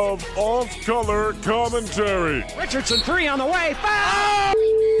edition of Off-Color Commentary. Richardson 3 on the way. Foul!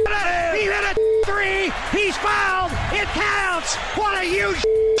 Oh! He hit a 3. He's fouled. It counts. What a huge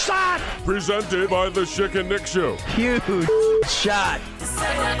shot. Presented by the Schick and Nick Show. Huge shot.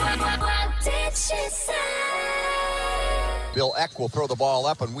 Bill Eck will throw the ball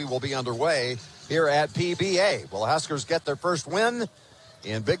up, and we will be underway here at PBA. Will Huskers get their first win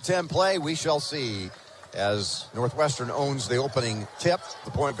in Big Ten play? We shall see, as Northwestern owns the opening tip.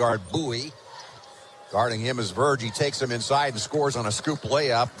 The point guard, Bowie. Guarding him is Verge. He takes him inside and scores on a scoop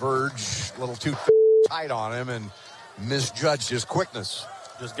layup. Verge, a little too tight on him and misjudged his quickness.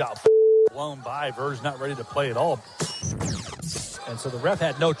 Just got blown by. Verge not ready to play at all. And so the ref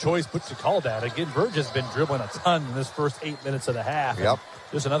had no choice but to call that. Again, Verge has been dribbling a ton in this first 8 minutes of the half. Yep.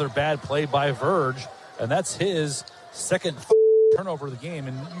 Just another bad play by Verge, and that's his second turnover of the game.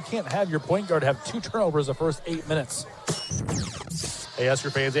 And you can't have your point guard have 2 turnovers the first 8 minutes. Hey, Husker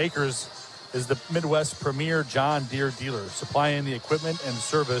fans, Acres is the Midwest premier John Deere dealer, supplying the equipment and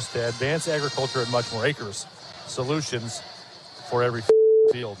service to advance agriculture and much more. Acres, solutions for every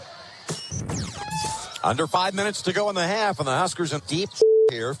field. Under 5 minutes to go in the half, and the Huskers in deep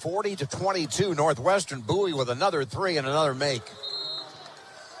here, 40-22. Northwestern. Bowie with another 3 and another make.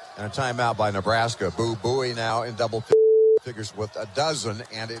 And a timeout by Nebraska. Bowie now in double figures with a dozen,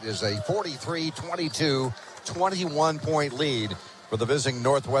 and it is a 43-22, 21-point lead for the visiting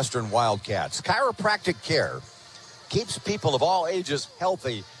Northwestern Wildcats. Chiropractic care keeps people of all ages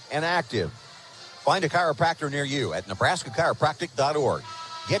healthy and active. Find a chiropractor near you at nebraskachiropractic.org.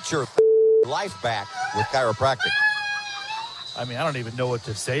 Get your life back with chiropractic. I mean, I don't even know what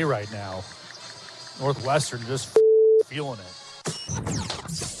to say right now. Northwestern just feeling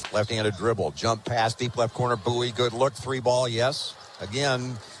it. Left-handed dribble, jump pass, deep left corner, Bowie, good look, 3-ball, yes.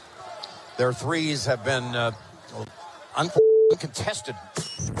 Again, their threes have been uncontested.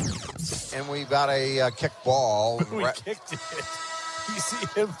 And we've got a kick ball. We kicked it. You see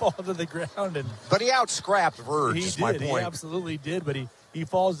him fall to the ground. But he out-scrapped Verge, is my point. He absolutely did, but he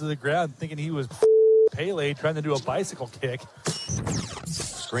falls to the ground thinking he was Pele trying to do a bicycle kick.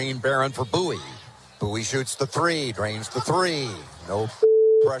 Screen Barron for Bowie. Bowie shoots the 3, drains the 3. No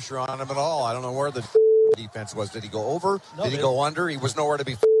pressure on him at all. I don't know where the defense was. Did he go over? No, Did he go under? He was nowhere to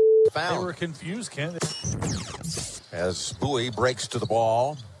be found. They were confused, Ken. As Bowie breaks to the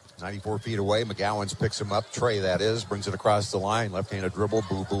ball, 94 feet away, McGowan picks him up. Trey, that is, brings it across the line. Left-handed dribble,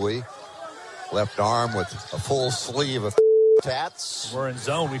 Bowie. Left arm with a full sleeve of tats. We're in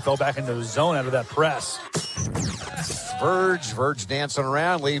zone. We fell back into the zone out of that press. Verge dancing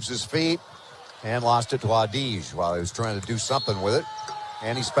around, leaves his feet, and lost it to Adige while he was trying to do something with it.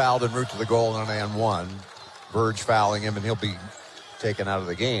 And he's fouled en route to the goal on an and one. Verge fouling him, and he'll be taken out of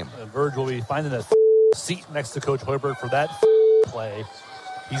the game. Verge will be finding a seat next to Coach Hoiberg for that play.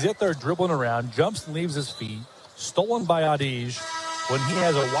 He's out there dribbling around, jumps and leaves his feet, stolen by Adige when he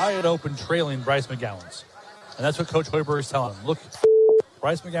has a wide open trailing Bryce McGowan's. And that's what Coach Hoiberg is telling him. Look,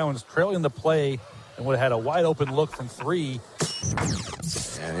 Bryce McGowan's trailing the play and would have had a wide open look from 3.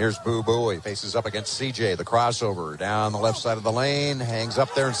 And here's Bowie, faces up against CJ, the crossover down the left side of the lane, hangs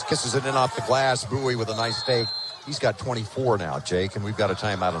up there and kisses it in off the glass. Bowie with a nice take, He's got 24 now, Jake, and we've got a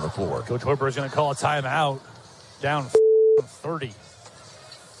timeout on the floor. Coach Hoiberg is going to call a timeout. Down 30.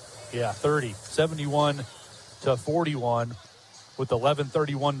 Yeah, 30. 71-41 with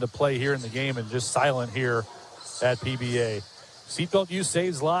 11:31 to play here in the game, and just silent here at PBA. Seatbelt use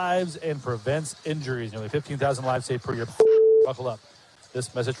saves lives and prevents injuries. Nearly 15,000 lives saved per year. Buckle up.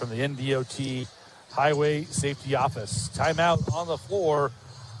 This message from the NDOT Highway Safety Office. Timeout on the floor.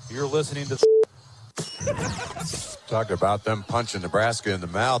 You're listening to... Talk about them punching Nebraska in the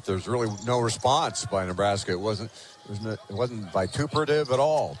mouth. There's really no response by Nebraska. It wasn't vituperative at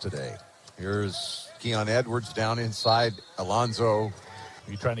all today. Here's Keon Edwards down inside Alonzo.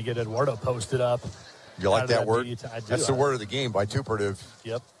 You trying to get Eduardo posted up? You like that word? I do. That's the word of the game, vituperative.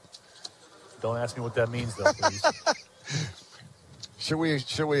 Yep. Don't ask me what that means, though, please. Should we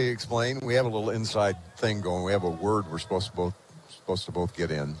explain? We have a little inside thing going. We have a word we're supposed to both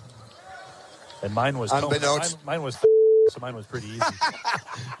get in. And mine was unbeknownst. Mine was so mine was pretty easy.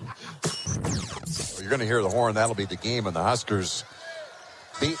 Well, you're going to hear the horn. That'll be the game, and the Huskers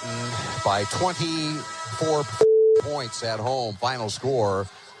beaten by 24 points at home. Final score: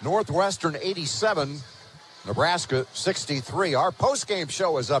 Northwestern 87, Nebraska 63. Our post-game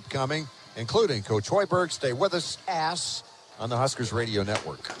show is upcoming, including Coach Hoiberg. Stay with us, ass, on the Huskers Radio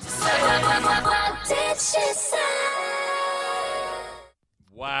Network.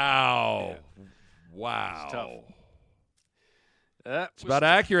 Wow. Wow. It's about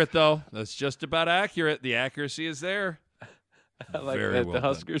accurate, though. That's just about accurate. The accuracy is there. I like Very that well the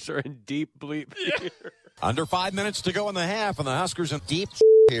done. Huskers are in deep bleep here. Under 5 minutes to go in the half, and the Huskers in deep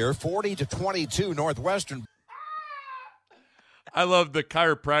here, 40-22 Northwestern. I love the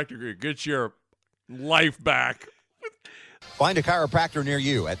chiropractor. Get your life back. Find a chiropractor near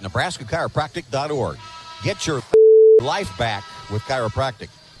you at nebraskachiropractic.org. Get your life back with chiropractic.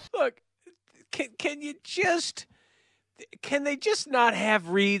 Look, can they just not have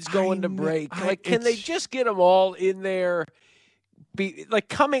reads going to break? Can they just get them all in there?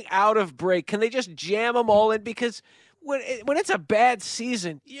 Coming out of break, can they just jam them all in? Because when it's a bad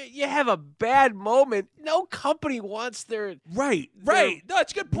season, you have a bad moment. No company wants their right. No,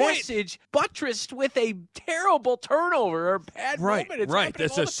 that's a good point. Message buttressed with a terrible turnover or bad moment. It's Right. happening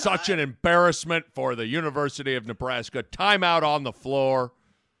This all is the such time. an embarrassment for the University of Nebraska. Timeout on the floor.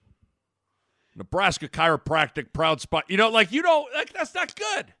 Nebraska chiropractic proud spot. That's not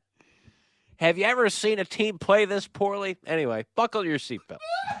good. Have you ever seen a team play this poorly? Anyway, buckle your seatbelt.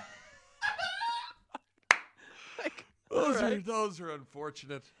 Those are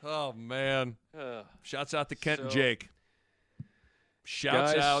unfortunate. Oh, man. Shouts out to Kent and Jake.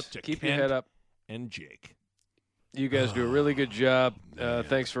 Shouts Guys, out to keep Kent your head up. and Jake. You guys do a really good job.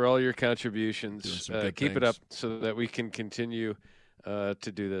 Thanks for all your contributions. Doing some good keep it things. up so that we can continue to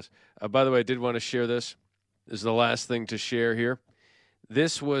do this. By the way, I did want to share this. This is the last thing to share here.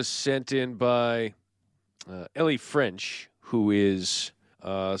 This was sent in by Ellie French, who is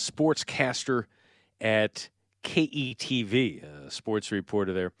a sportscaster at KETV, a sports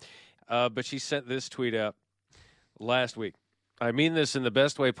reporter there. But she sent this tweet out last week. I mean this in the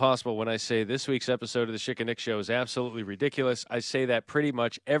best way possible when I say this week's episode of the Schick and Nick Show is absolutely ridiculous. I say that pretty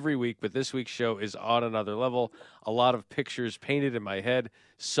much every week, but this week's show is on another level. A lot of pictures painted in my head,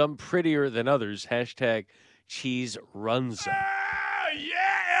 some prettier than others. Hashtag Cheese Runza.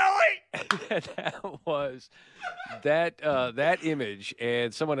 Yeah, Ellie! That was that image,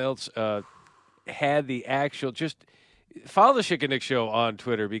 and someone else had the actual. Just follow the Schick and Nick Show on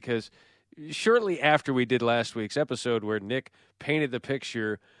Twitter, because shortly after we did last week's episode where Nick painted the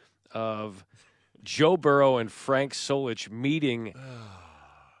picture of Joe Burrow and Frank Solich meeting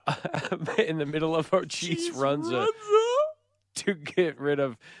in the middle of our Cheese Runza to get rid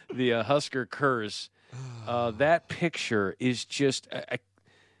of the Husker curse. That picture is just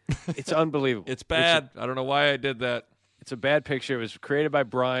it's unbelievable. It's bad. I don't know why I did that. It's a bad picture. It was created by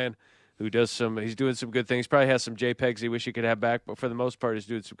Brian, who he's doing some good things. Probably has some JPEGs he wish he could have back, but for the most part, he's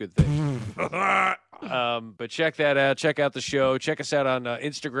doing some good things. But check that out. Check out the show. Check us out on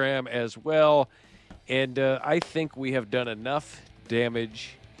Instagram as well. And I think we have done enough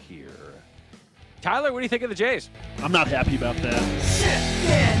damage here. Tyler, what do you think of the Jays? I'm not happy about that. Schick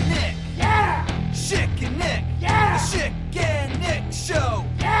and Nick, yeah! Schick and Nick, yeah! The Schick and Nick Show,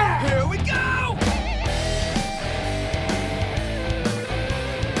 yeah! Here we go!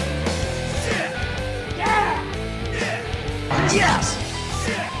 Schick, yeah! Nick, yes!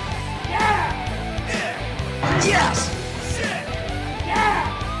 Schick, yeah! Nick, yes! Schick, yeah!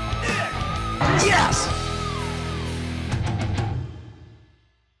 Nick, yes!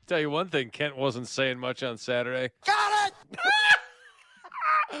 Tell you one thing, Kent wasn't saying much on Saturday. Got it!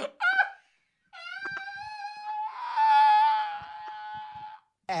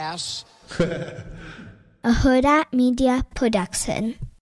 ass. A Huda Media Production.